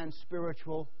understand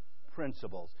spiritual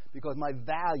principles. Because my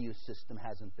value system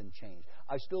hasn't been changed.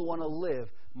 I still want to live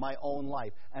my own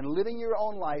life. And living your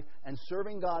own life and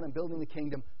serving God and building the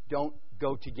kingdom don't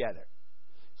go together.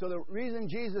 So the reason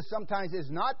Jesus sometimes is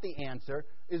not the answer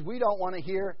is we don't want to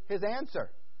hear His answer.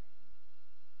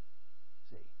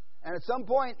 See? And at some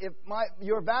point, if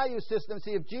your value system,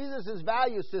 if Jesus'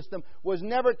 value system was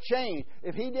never changed,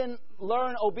 if He didn't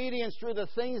learn obedience through the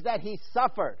things that He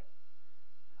suffered,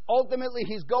 ultimately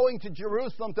He's going to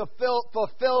Jerusalem to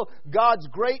fulfill God's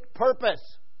great purpose.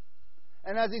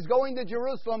 And as He's going to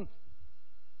Jerusalem,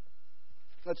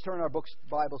 let's turn our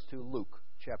Bibles to Luke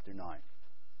chapter 9.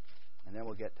 And then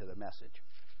we'll get to the message.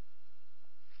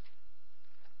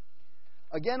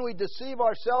 Again, we deceive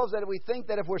ourselves that we think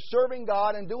that if we're serving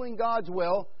God and doing God's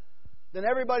will, then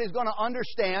everybody's going to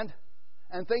understand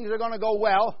and things are going to go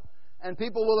well and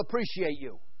people will appreciate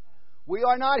you. We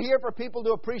are not here for people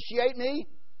to appreciate me.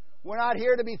 We're not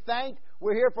here to be thanked.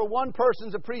 We're here for one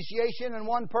person's appreciation and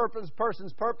one person's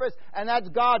purpose, and that's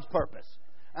God's purpose.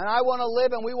 And I want to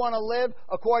live and we want to live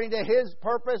according to His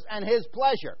purpose and His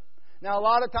pleasure. Now, a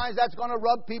lot of times that's going to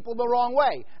rub people the wrong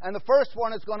way. And the first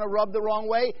one that's going to rub the wrong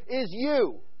way is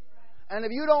you. And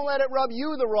if you don't let it rub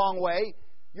you the wrong way,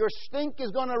 your stink is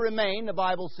going to remain, the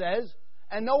Bible says.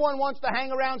 And no one wants to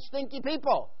hang around stinky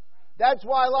people. That's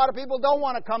why a lot of people don't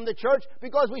want to come to church,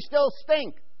 because we still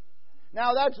stink.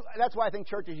 Now, that's why I think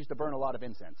churches used to burn a lot of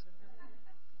incense.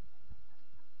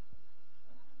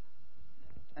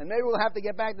 And maybe we'll have to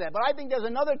get back to that. But I think there's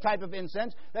another type of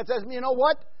incense that says, you know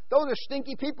what? Those are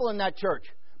stinky people in that church.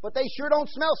 But they sure don't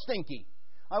smell stinky.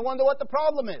 I wonder what the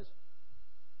problem is.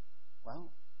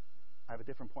 Well, I have a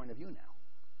different point of view now.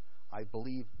 I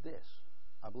believe this.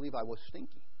 I believe I was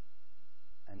stinky.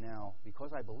 And now,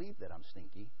 because I believe that I'm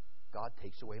stinky, God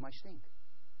takes away my stink.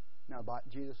 Now,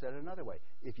 Jesus said it another way.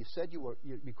 If you said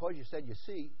because you said you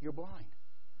see, you're blind.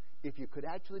 If you could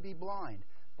actually be blind,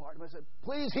 Bartimaeus said,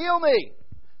 please heal me.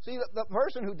 See, the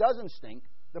person who doesn't stink,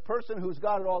 the person who's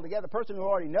got it all together, the person who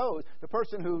already knows, the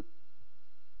person who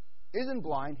isn't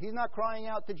blind, he's not crying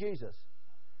out to Jesus,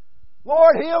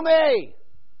 Lord, heal me.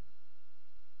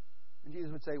 And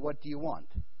Jesus would say, what do you want?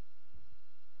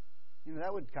 You know,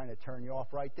 that would kind of turn you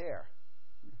off right there.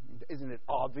 Isn't it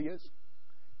obvious?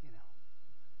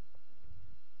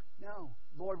 No.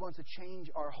 Lord wants to change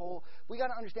our whole... We got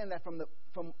to understand that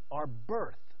from our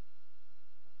birth,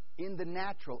 in the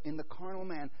natural, in the carnal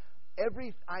man,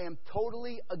 I am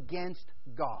totally against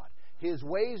God. His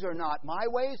ways are not my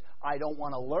ways. I don't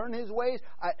want to learn His ways.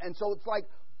 And so it's like,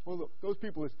 well, look, those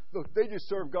people, they just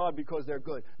serve God because they're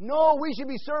good. No, we should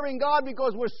be serving God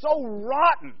because we're so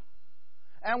rotten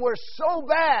and we're so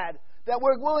bad that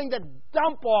we're willing to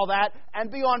dump all that and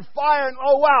be on fire and,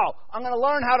 oh, wow, I'm going to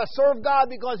learn how to serve God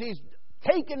because He's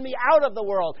taken me out of the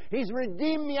world. He's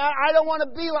redeemed me. I don't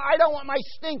want my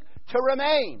stink to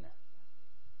remain.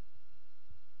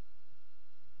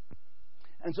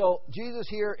 And so Jesus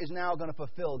here is now going to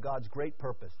fulfill God's great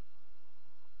purpose.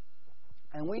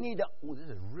 And we need to... Oh, this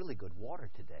is really good water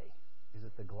today. Is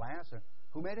it the glass? Or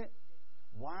who made it?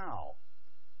 Wow.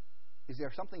 Is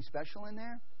there something special in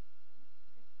there?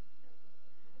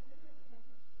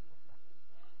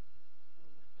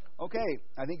 Okay,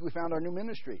 I think we found our new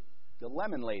ministry. The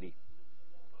Lemon Lady.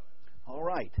 All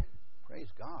right. Praise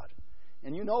God.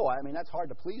 And you know, that's hard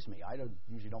to please me. I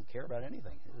usually don't care about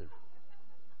anything.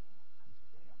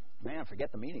 Man,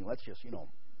 forget the meeting. Let's just,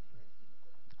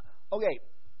 Okay,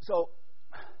 so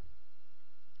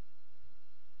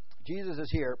Jesus is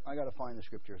here. I got to find the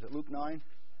scripture. Is it Luke 9?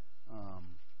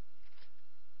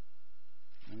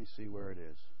 Let me see where it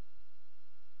is.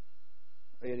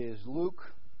 It is Luke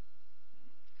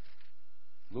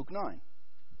 9,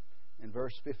 in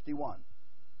verse 51.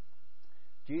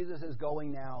 Jesus is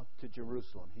going now to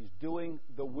Jerusalem. He's doing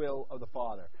the will of the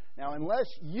Father. Now, unless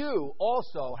you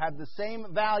also have the same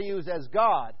values as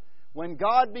God, when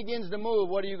God begins to move,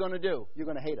 what are you going to do? You're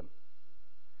going to hate Him.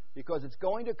 Because it's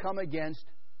going to come against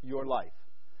your life.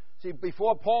 See,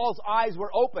 before Paul's eyes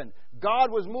were opened, God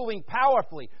was moving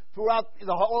powerfully throughout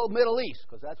the whole Middle East,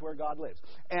 because that's where God lives.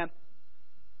 And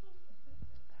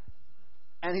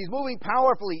He's moving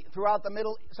powerfully throughout the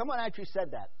Middle East. Someone actually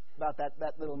said that, about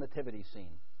that little nativity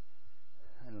scene.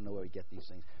 I don't know where we get these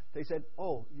things. They said,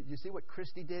 oh, you see what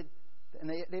Christy did? And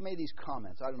they made these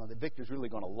comments. I don't know, that Victor's really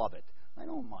going to love it. I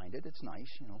don't mind it. It's nice,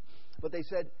 you know. But they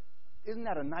said, isn't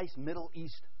that a nice Middle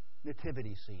East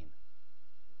nativity scene?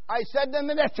 I said, then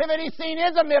the nativity scene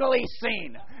is a Middle East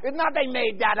scene. It's not they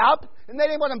made that up. And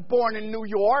they wasn't born in New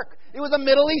York. It was a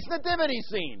Middle East nativity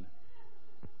scene.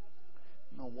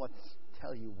 No,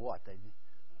 tell you what.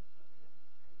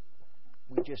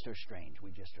 We just are strange.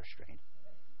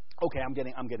 Okay, I'm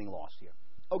getting lost here.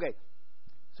 Okay,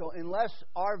 so unless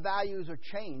our values are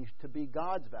changed to be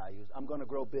God's values, I'm going to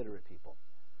grow bitter at people.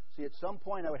 See, at some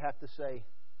point I would have to say,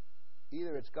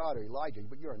 either it's God or Elijah,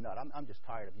 but you're a nut. I'm just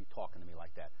tired of you talking to me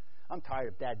like that. I'm tired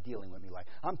of Dad dealing with me like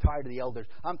I'm tired of the elders.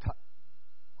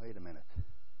 Wait a minute.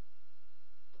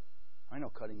 I know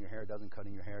cutting your hair doesn't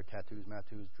cutting your hair, tattoos,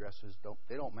 dresses,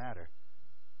 they don't matter.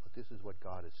 But this is what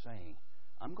God is saying.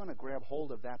 I'm going to grab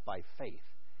hold of that by faith.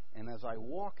 And as I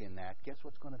walk in that, guess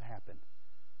what's going to happen?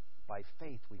 By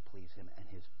faith we please Him, and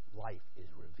His life is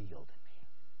revealed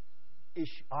in me.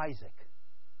 Isaac,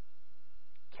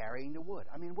 carrying the wood.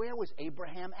 I mean, where was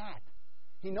Abraham at?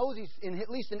 He knows at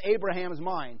least in Abraham's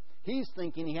mind, he's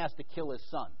thinking he has to kill his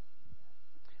son.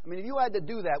 I mean, if you had to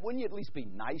do that, wouldn't you at least be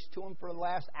nice to him for the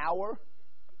last hour?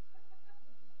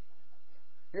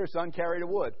 Here, son, carry the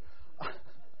wood.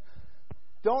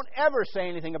 Don't ever say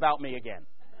anything about me again.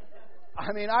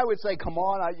 I mean, I would say, come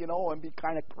on, and be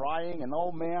kind of crying, and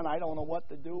oh man, I don't know what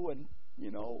to do, and,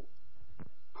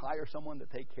 hire someone to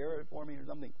take care of it for me or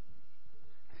something.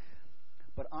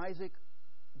 But Isaac,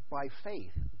 by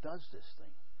faith, does this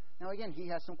thing. Now, again, he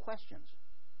has some questions.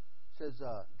 Says,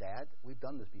 Dad, we've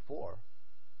done this before.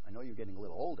 I know you're getting a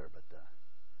little older, but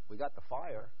we got the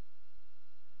fire,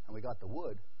 and we got the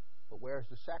wood, but where's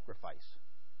the sacrifice?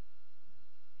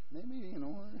 Maybe, I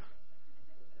don't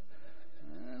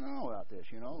know about this,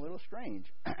 a little strange.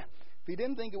 If he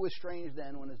didn't think it was strange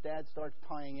then when his dad starts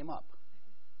tying him up.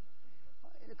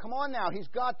 Come on now, he's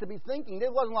got to be thinking.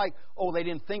 It wasn't like, oh, they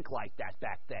didn't think like that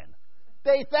back then.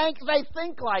 They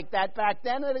think like that back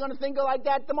then, and they're going to think like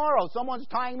that tomorrow. Someone's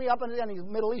tying me up, and he's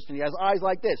Middle Eastern. He has eyes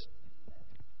like this.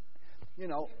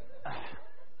 Now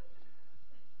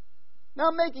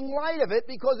I'm making light of it,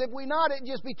 because if we not, it'd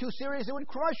just be too serious. It would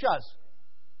crush us.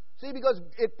 See, because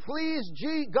it pleased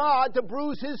God to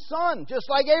bruise His son, just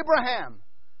like Abraham.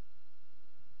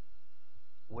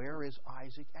 Where is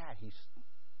Isaac at? He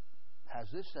has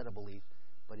this set of beliefs,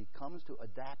 but he comes to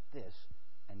adapt this,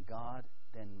 and God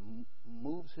then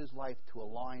moves his life to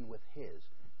align with His,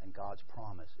 and God's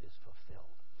promise is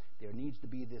fulfilled. There needs to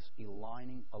be this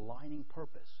aligning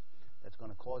purpose that's going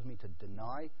to cause me to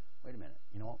deny. Wait a minute,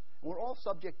 we're all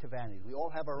subject to vanity. We all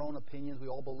have our own opinions. We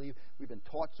all believe. We've been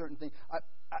taught certain things.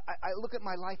 I look at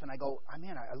my life and I go, I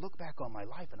look back on my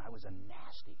life and I was a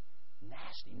nasty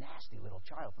little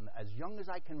child. From as young as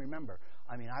I can remember,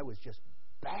 I was just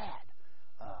bad.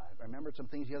 I remembered some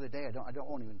things the other day. I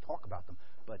won't even talk about them.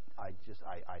 But I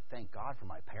thank God for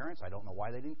my parents. I don't know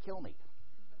why they didn't kill me.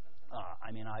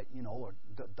 Or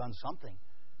done something.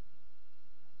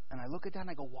 And I look at that and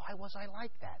I go, why was I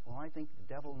like that? Well, I think the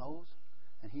devil knows,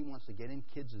 and he wants to get in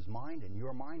kids' mind and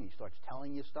your mind. He starts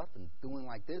telling you stuff and doing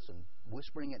like this and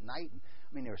whispering at night.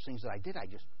 And, there are things that I did. I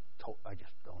just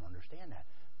don't understand that.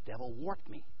 Devil warped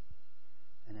me.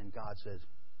 And then God says,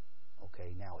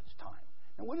 okay, now it's time.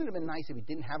 Now, wouldn't it have been nice if he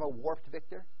didn't have a warped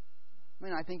Victor?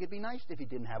 I think it'd be nice if he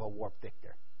didn't have a warped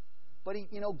Victor. But,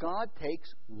 God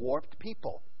takes warped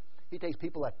people. He takes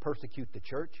people that persecute the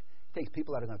church. He takes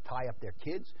people that are going to tie up their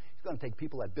kids. He's going to take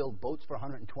people that build boats for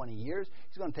 120 years.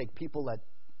 He's going to take people that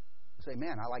say,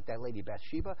 man, I like that lady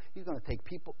Bathsheba. He's going to take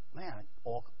people,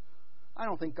 I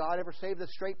don't think God ever saved a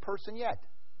straight person yet.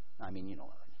 And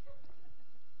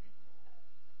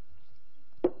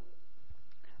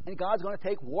God's going to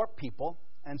take warped people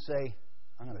and say,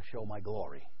 I'm going to show my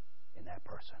glory in that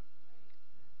person.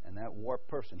 And that warped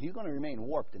person, he's going to remain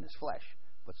warped in his flesh,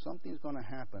 But something's going to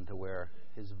happen to where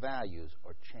his values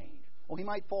are changed. Well, he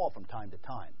might fall from time to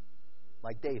time,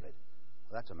 like David.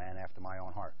 Well, that's a man after my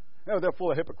own heart. No, they're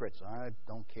full of hypocrites. I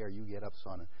don't care. You get up,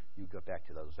 son, and you go back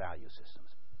to those value systems.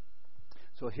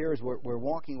 So here's where we're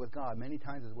walking with God. Many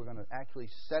times as we're going to actually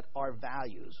set our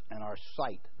values and our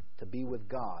sight to be with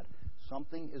God,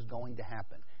 something is going to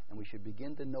happen. And we should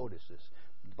begin to notice this.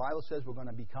 The Bible says we're going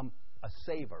to become a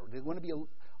savor. There's going to be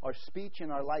our speech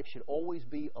and our life should always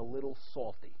be a little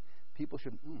salty. People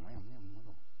should,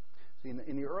 See,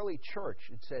 in the early church,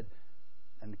 it said,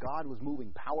 and God was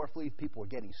moving powerfully. People were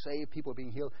getting saved. People were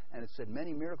being healed. And it said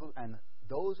many miracles. And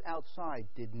those outside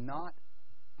did not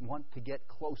want to get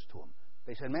close to him.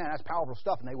 They said, man, that's powerful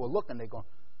stuff. And they were looking.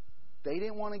 They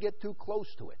didn't want to get too close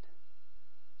to it.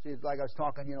 See, it's like I was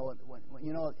talking,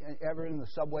 ever in the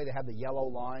subway they have the yellow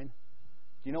line?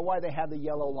 Do you know why they have the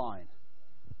yellow line?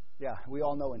 Yeah, we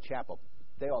all know in Chapel.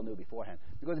 They all knew beforehand.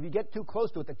 Because if you get too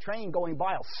close to it, the train going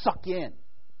by will suck you in.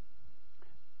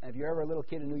 And if you're ever a little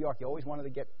kid in New York, you always wanted to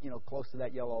get, close to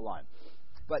that yellow line.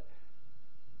 But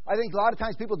I think a lot of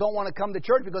times people don't want to come to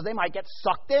church because they might get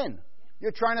sucked in.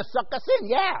 You're trying to suck us in,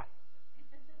 yeah.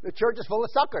 The church is full of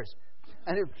suckers.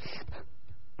 And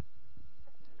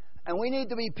we need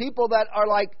to be people that are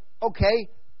like, okay,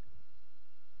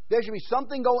 there should be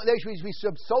something going, there should be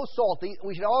so salty.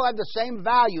 We should all have the same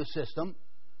value system.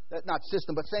 Not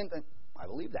system, but same thing. I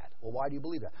believe that. Well, why do you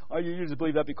believe that? Oh, you just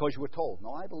believe that because you were told.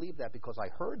 No, I believe that because I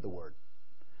heard the word.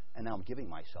 And now I'm giving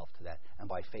myself to that. And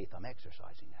by faith, I'm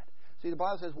exercising that. See, the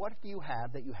Bible says, what do you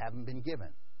have that you haven't been given?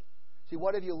 See,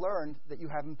 what have you learned that you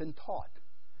haven't been taught?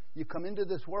 You come into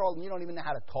this world and you don't even know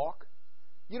how to talk.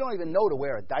 You don't even know to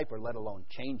wear a diaper, let alone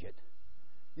change it.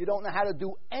 You don't know how to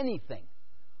do anything.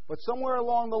 But somewhere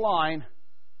along the line,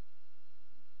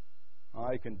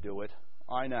 I can do it.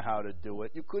 I know how to do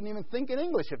it. You couldn't even think in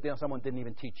English if someone didn't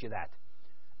even teach you that.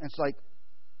 And it's like,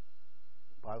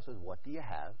 the Bible says, what do you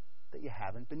have that you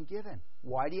haven't been given?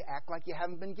 Why do you act like you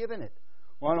haven't been given it?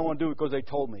 Well, I don't want to do it because they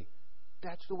told me.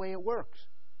 That's the way it works.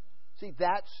 See,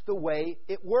 that's the way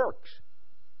it works.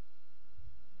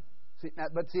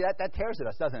 But that tears at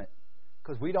us, doesn't it?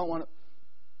 Because we don't want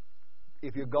to.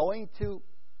 If you're going to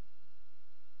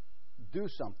do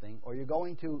something or you're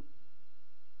going to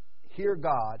hear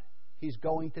God, He's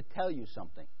going to tell you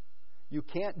something. You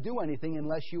can't do anything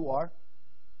unless you are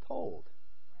told.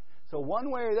 So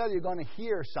one way or the other, you're going to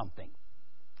hear something.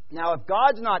 Now, if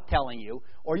God's not telling you,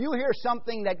 or you hear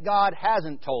something that God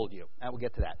hasn't told you, and we'll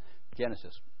get to that.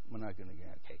 Genesis. We're not going to get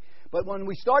okay. But when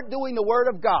we start doing the Word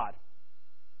of God,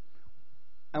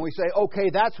 and we say, okay,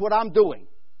 that's what I'm doing.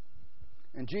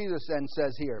 And Jesus then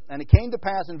says here, and it came to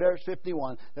pass in verse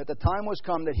 51 that the time was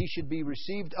come that he should be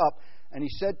received up, and he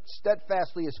set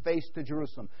steadfastly his face to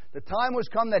Jerusalem. The time was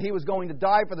come that he was going to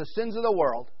die for the sins of the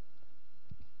world,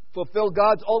 fulfill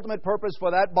God's ultimate purpose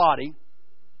for that body.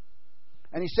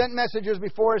 And he sent messengers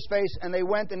before his face, and they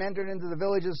went and entered into the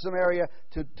villages of Samaria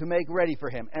to make ready for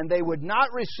him. And they would not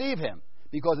receive him,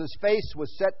 because his face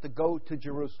was set to go to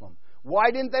Jerusalem.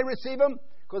 Why didn't they receive him?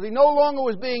 Because he no longer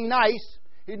was being nice.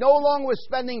 He no longer was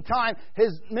spending time.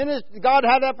 His ministry, God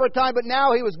had that for a time, but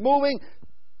now he was moving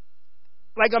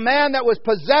like a man that was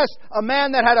possessed, a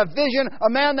man that had a vision, a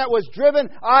man that was driven.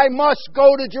 I must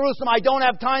go to Jerusalem. I don't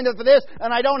have time for this,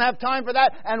 and I don't have time for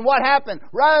that. And what happened?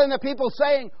 Rather than the people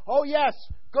saying, oh yes,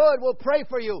 good, we'll pray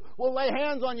for you. We'll lay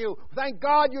hands on you. Thank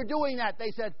God you're doing that.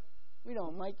 They said, we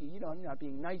don't like you. You're not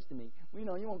being nice to me. You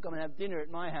won't come and have dinner at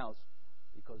my house.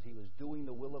 Because he was doing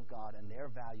the will of God, and their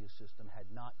value system had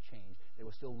not changed. They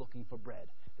were still looking for bread.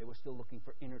 They were still looking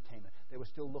for entertainment. They were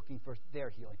still looking for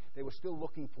their healing. They were still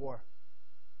looking for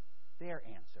their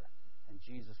answer. And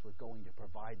Jesus was going to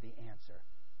provide the answer,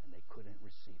 and they couldn't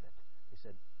receive it. They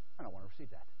said, I don't want to receive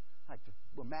that.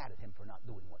 We're mad at him for not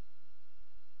doing what.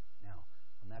 Now,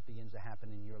 when that begins to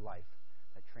happen in your life,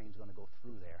 that train's going to go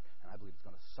through there, and I believe it's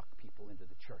going to suck people into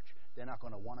the church. They're not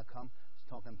going to want to come. I was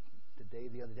talking to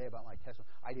Dave the other day about my testimony.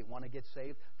 I didn't want to get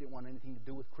saved. Didn't want anything to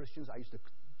do with Christians. I used to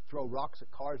throw rocks at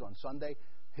cars on Sunday,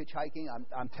 hitchhiking.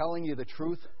 I'm telling you the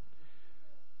truth.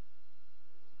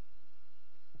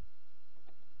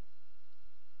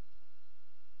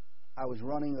 I was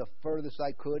running the furthest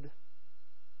I could,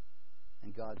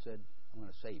 and God said, I'm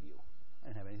going to save you. I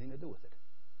didn't have anything to do with it.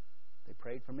 They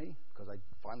prayed for me because I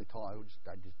finally told them,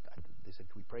 they said,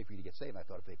 can we pray for you to get saved? I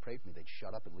thought if they prayed for me, they'd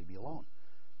shut up and leave me alone.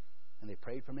 And they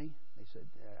prayed for me. They said,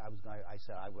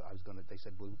 they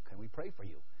said, well, can we pray for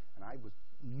you? And I was,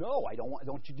 no, I don't want,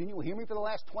 didn't you hear me for the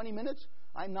last 20 minutes?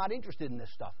 I'm not interested in this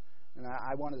stuff. And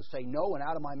I wanted to say no, and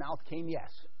out of my mouth came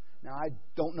yes. Now, I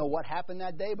don't know what happened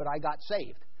that day, but I got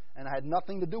saved. and I had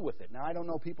nothing to do with it. Now, I don't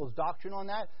know people's doctrine on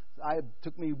that. It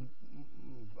took me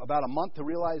about a month to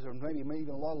realize, or maybe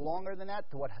even a lot longer than that,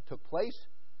 to what took place.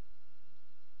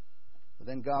 But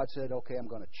then God said, okay, I'm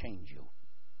going to change you.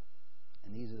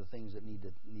 And these are the things that need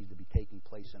to be taking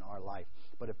place in our life.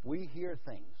 But if we hear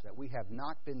things that we have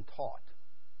not been taught,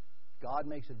 God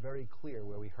makes it very clear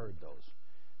where we heard those.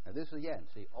 Now this again,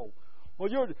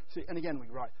 and again we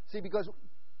right. See, because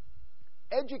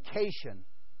education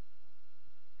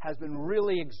has been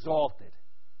really exalted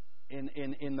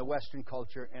in the Western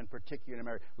culture, and particularly in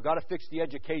America. We've got to fix the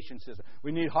education system.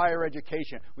 We need higher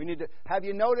education. We need to. Have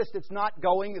you noticed it's not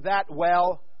going that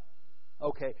well?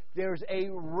 Okay, there's a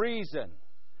reason.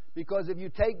 Because if you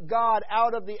take God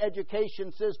out of the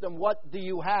education system, what do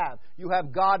you have? You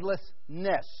have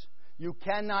godlessness. You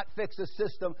cannot fix a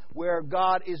system where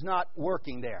God is not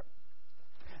working there.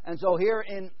 And so here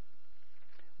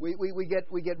we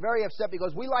get very upset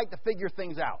because we like to figure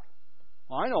things out.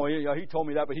 Well, I know he told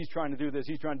me that, but he's trying to do this.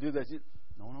 He's trying to do this.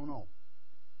 No.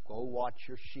 Go watch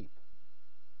your sheep.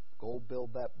 Go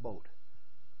build that boat.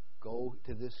 Go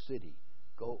to this city.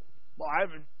 Go. Well, I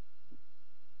haven't.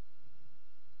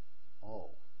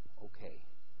 Oh, okay.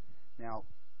 Now,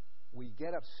 we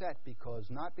get upset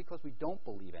not because we don't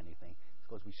believe anything, it's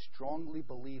because we strongly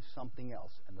believe something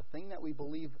else. And the thing that we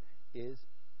believe is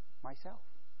myself.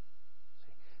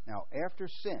 See? Now, after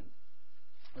sin,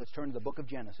 let's turn to the book of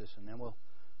Genesis, and then we'll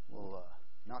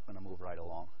not going to move right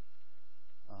along.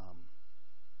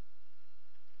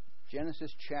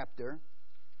 Genesis chapter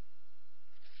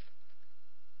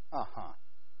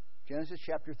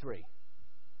 3.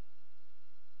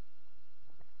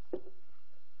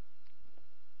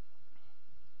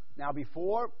 Now,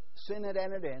 before sin had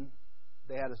entered in,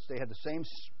 they had the same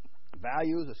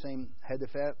values,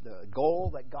 the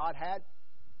goal that God had.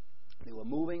 They were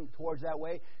moving towards that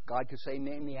way. God could say,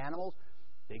 name the animals.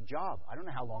 Big job. I don't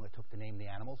know how long it took to name the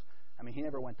animals. I mean, he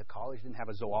never went to college, didn't have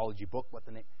a zoology book. What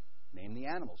the name the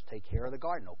animals. Take care of the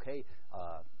garden. Okay,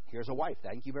 here's a wife.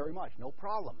 Thank you very much. No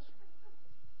problems.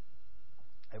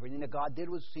 Everything that God did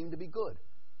seemed to be good.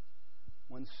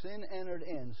 When sin entered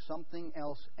in, something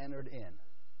else entered in.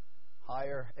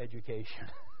 Higher education.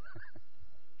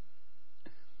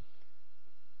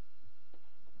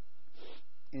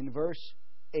 In verse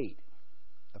 8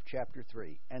 of chapter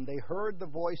 3, and they heard the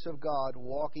voice of God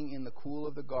walking in the cool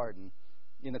of the garden,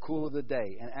 in the cool of the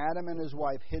day. And Adam and his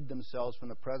wife hid themselves from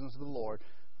the presence of the Lord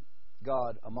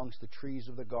God amongst the trees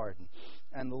of the garden.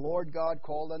 And the Lord God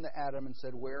called unto Adam and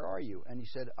said, where are you? And he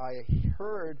said, I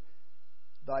heard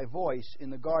thy voice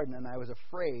in the garden, and I was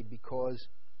afraid because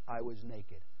I was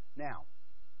naked. Now,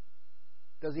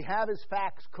 does he have his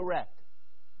facts correct?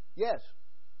 Yes.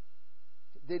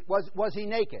 Was he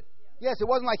naked? Yes, it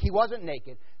wasn't like he wasn't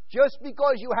naked. Just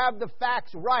because you have the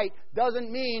facts right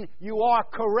doesn't mean you are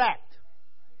correct.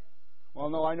 Well,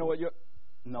 no, I know what you're...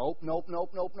 Nope.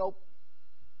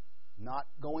 Not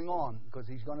going on, because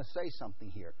he's going to say something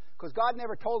here. Because God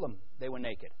never told them they were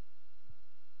naked.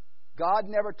 God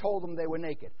never told them they were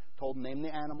naked. Told them, name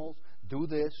the animals, do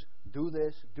this, do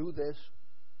this, do this.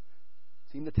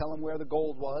 Seemed to tell them where the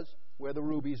gold was, where the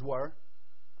rubies were.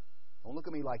 Don't look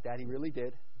at me like that. He really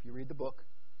did, if you read the book.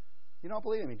 You don't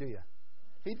believe me, do you?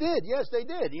 He did. Yes, they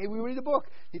did. We read the book.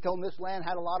 He told them this land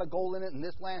had a lot of gold in it, and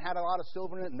this land had a lot of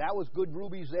silver in it, and that was good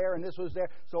rubies there, and this was there.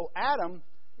 So Adam,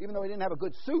 even though he didn't have a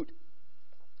good suit,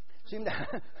 seemed to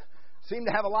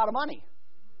have a lot of money.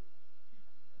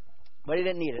 But he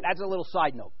didn't need it. That's a little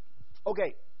side note.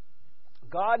 Okay,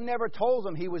 God never told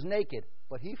him he was naked,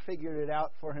 but he figured it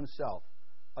out for himself.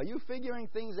 Are you figuring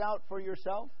things out for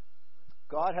yourself?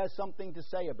 God has something to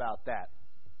say about that.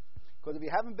 Because if you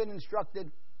haven't been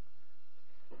instructed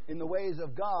in the ways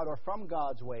of God or from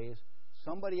God's ways,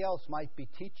 somebody else might be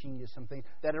teaching you some things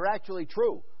that are actually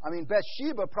true. I mean,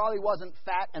 Bathsheba probably wasn't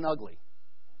fat and ugly.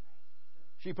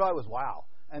 She probably was, wow.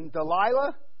 And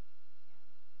Delilah?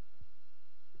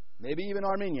 Maybe even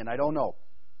Armenian, I don't know.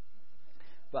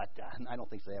 But I don't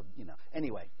think they have,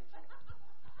 Anyway.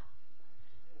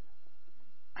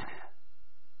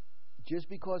 Just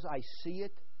because I see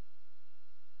it,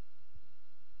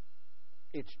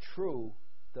 it's true,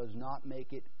 does not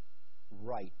make it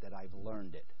right that I've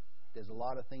learned it. There's a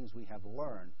lot of things we have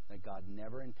learned that God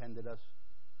never intended us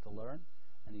to learn,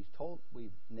 and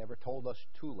we've never told us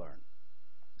to learn.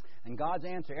 And God's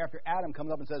answer after Adam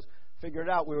comes up and says, figure it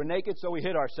out, we were naked, so we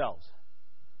hid ourselves.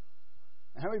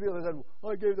 And how many people have said,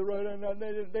 well, I gave the right hand,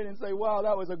 they didn't say, wow,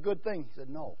 that was a good thing. He said,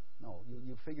 no,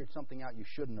 you figured something out you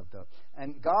shouldn't have done.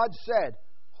 And God said,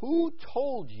 who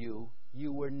told you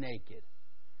you were naked?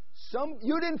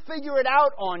 You didn't figure it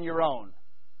out on your own.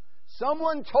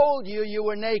 Someone told you you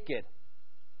were naked.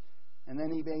 And then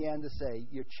he began to say,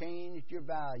 you changed your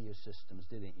value systems,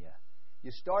 didn't you?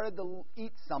 You started to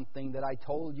eat something that I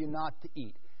told you not to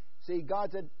eat. See, God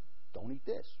said, don't eat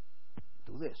this.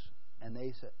 Do this. And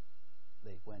they said,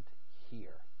 they went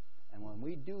here. And when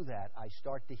we do that, I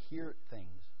start to hear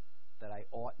things that I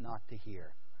ought not to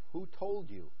hear. Who told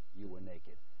you you were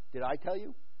naked? Did I tell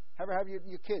you? Ever have your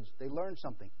kids, they learn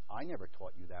something. I never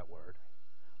taught you that word.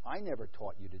 I never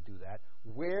taught you to do that.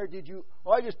 Where did you?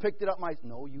 Oh, I just picked it up.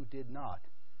 No, you did not.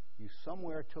 You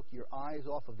somewhere took your eyes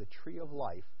off of the tree of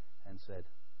life and said,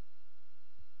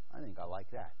 I think I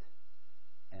like that.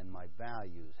 And my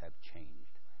values have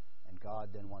changed. And God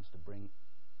then wants to bring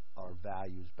our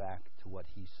values back to what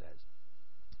He says.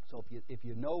 So if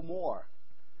you know more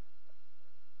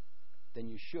than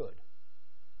you should,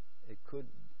 it could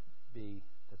be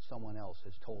that someone else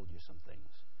has told you some things.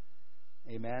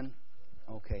 Amen?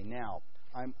 Okay, now,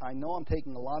 I know I'm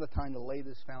taking a lot of time to lay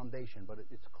this foundation, but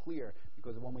it's clear,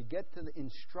 because when we get to the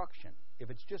instruction, if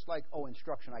it's just like,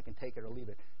 instruction, I can take it or leave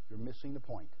it, you're missing the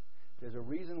point. There's a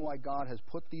reason why God has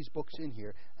put these books in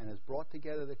here and has brought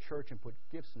together the church and put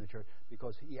gifts in the church,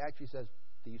 because He actually says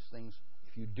these things,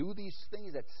 if you do these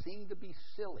things that seem to be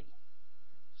silly,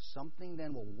 something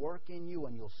then will work in you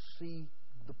and you'll see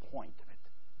the point of it.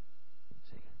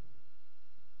 See?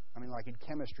 I mean, like in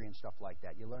chemistry and stuff like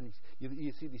that. You learn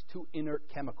you see these two inert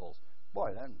chemicals.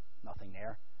 Boy, there's nothing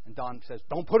there. And Don says,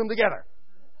 don't put them together.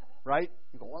 Right?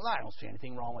 You go, well, I don't see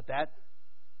anything wrong with that.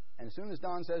 And as soon as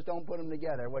Don says, don't put them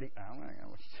together, what do you...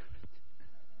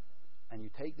 And you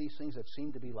take these things that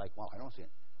seem to be like, well, I don't see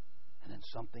it. And then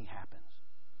something happens.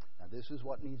 Now, this is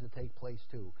what needs to take place,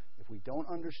 too. If we don't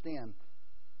understand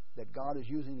that God is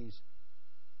using these,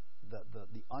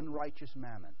 the unrighteous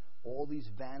mammon, all these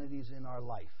vanities in our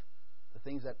life, the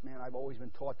things that, man, I've always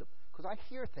been taught to... Because I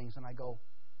hear things and I go,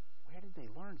 where did they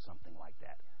learn something like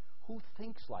that? Who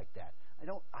thinks like that?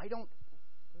 I don't...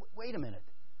 Wait a minute.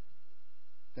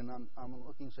 Then I'm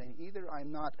looking, saying, either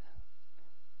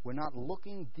we're not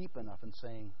looking deep enough and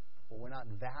saying, or we're not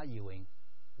valuing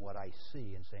what I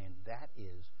see and saying, that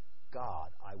is God,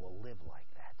 I will live like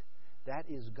that. That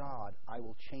is God, I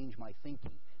will change my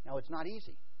thinking. Now, it's not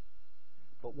easy.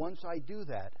 But once I do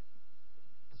that,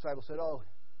 the disciple said,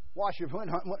 wash your feet.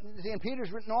 See, and Peter's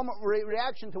normal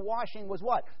reaction to washing was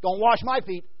what? Don't wash my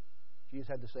feet. Jesus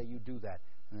had to say, you do that.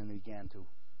 And then he began to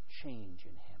change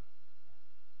in him.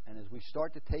 And as we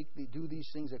start to do these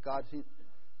things that God sees,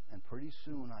 and pretty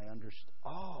soon I understand,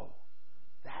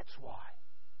 that's why.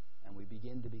 And we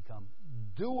begin to become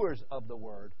doers of the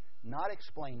word, not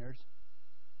explainers,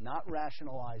 not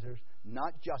rationalizers,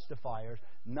 not justifiers,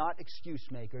 not excuse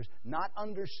makers, not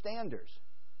understanders,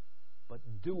 but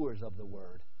doers of the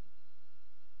word.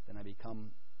 Then I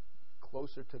become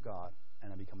closer to God,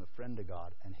 and I become a friend to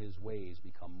God, and His ways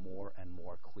become more and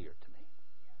more clear to me.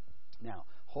 Now,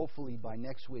 hopefully by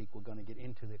next week we're going to get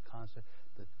into the concept,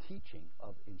 the teaching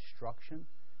of instruction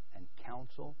and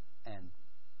counsel,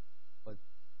 but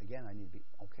again, I need to be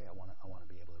okay. I want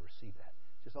to be able to receive that.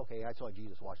 Just okay. I saw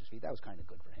Jesus wash his feet. That was kind of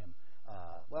good for him.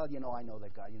 I know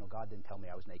that God. God didn't tell me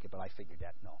I was naked, but I figured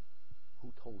that. No,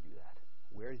 who told you that?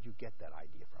 Where did you get that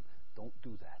idea from? Don't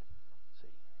do that.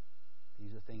 See,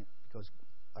 these are things because,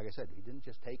 like I said, He didn't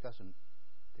just take us, and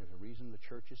there's a reason the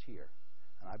church is here.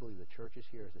 And I believe the church is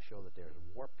here is to show that there's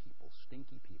warped people,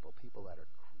 stinky people, people that are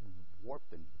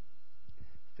warped and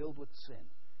filled with sin,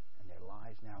 and their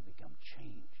lives now become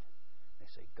changed. They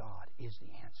say, God is the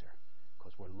answer,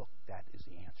 because that is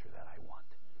the answer that I want.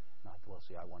 Not, well,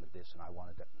 see, I wanted this and I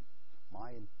wanted that.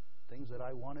 My things that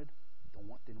I wanted,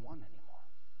 didn't want anymore.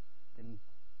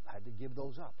 I had to give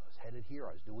those up. I was headed here.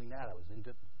 I was doing that. I was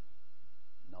into...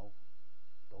 No,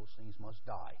 those things must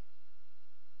die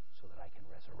so that I can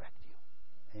resurrect you.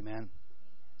 Amen.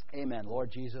 Amen. Lord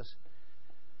Jesus,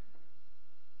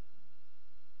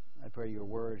 I pray your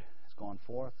word has gone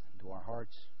forth into our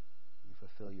hearts. You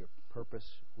fulfill your purpose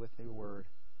with your word.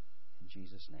 In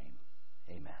Jesus' name,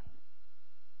 amen.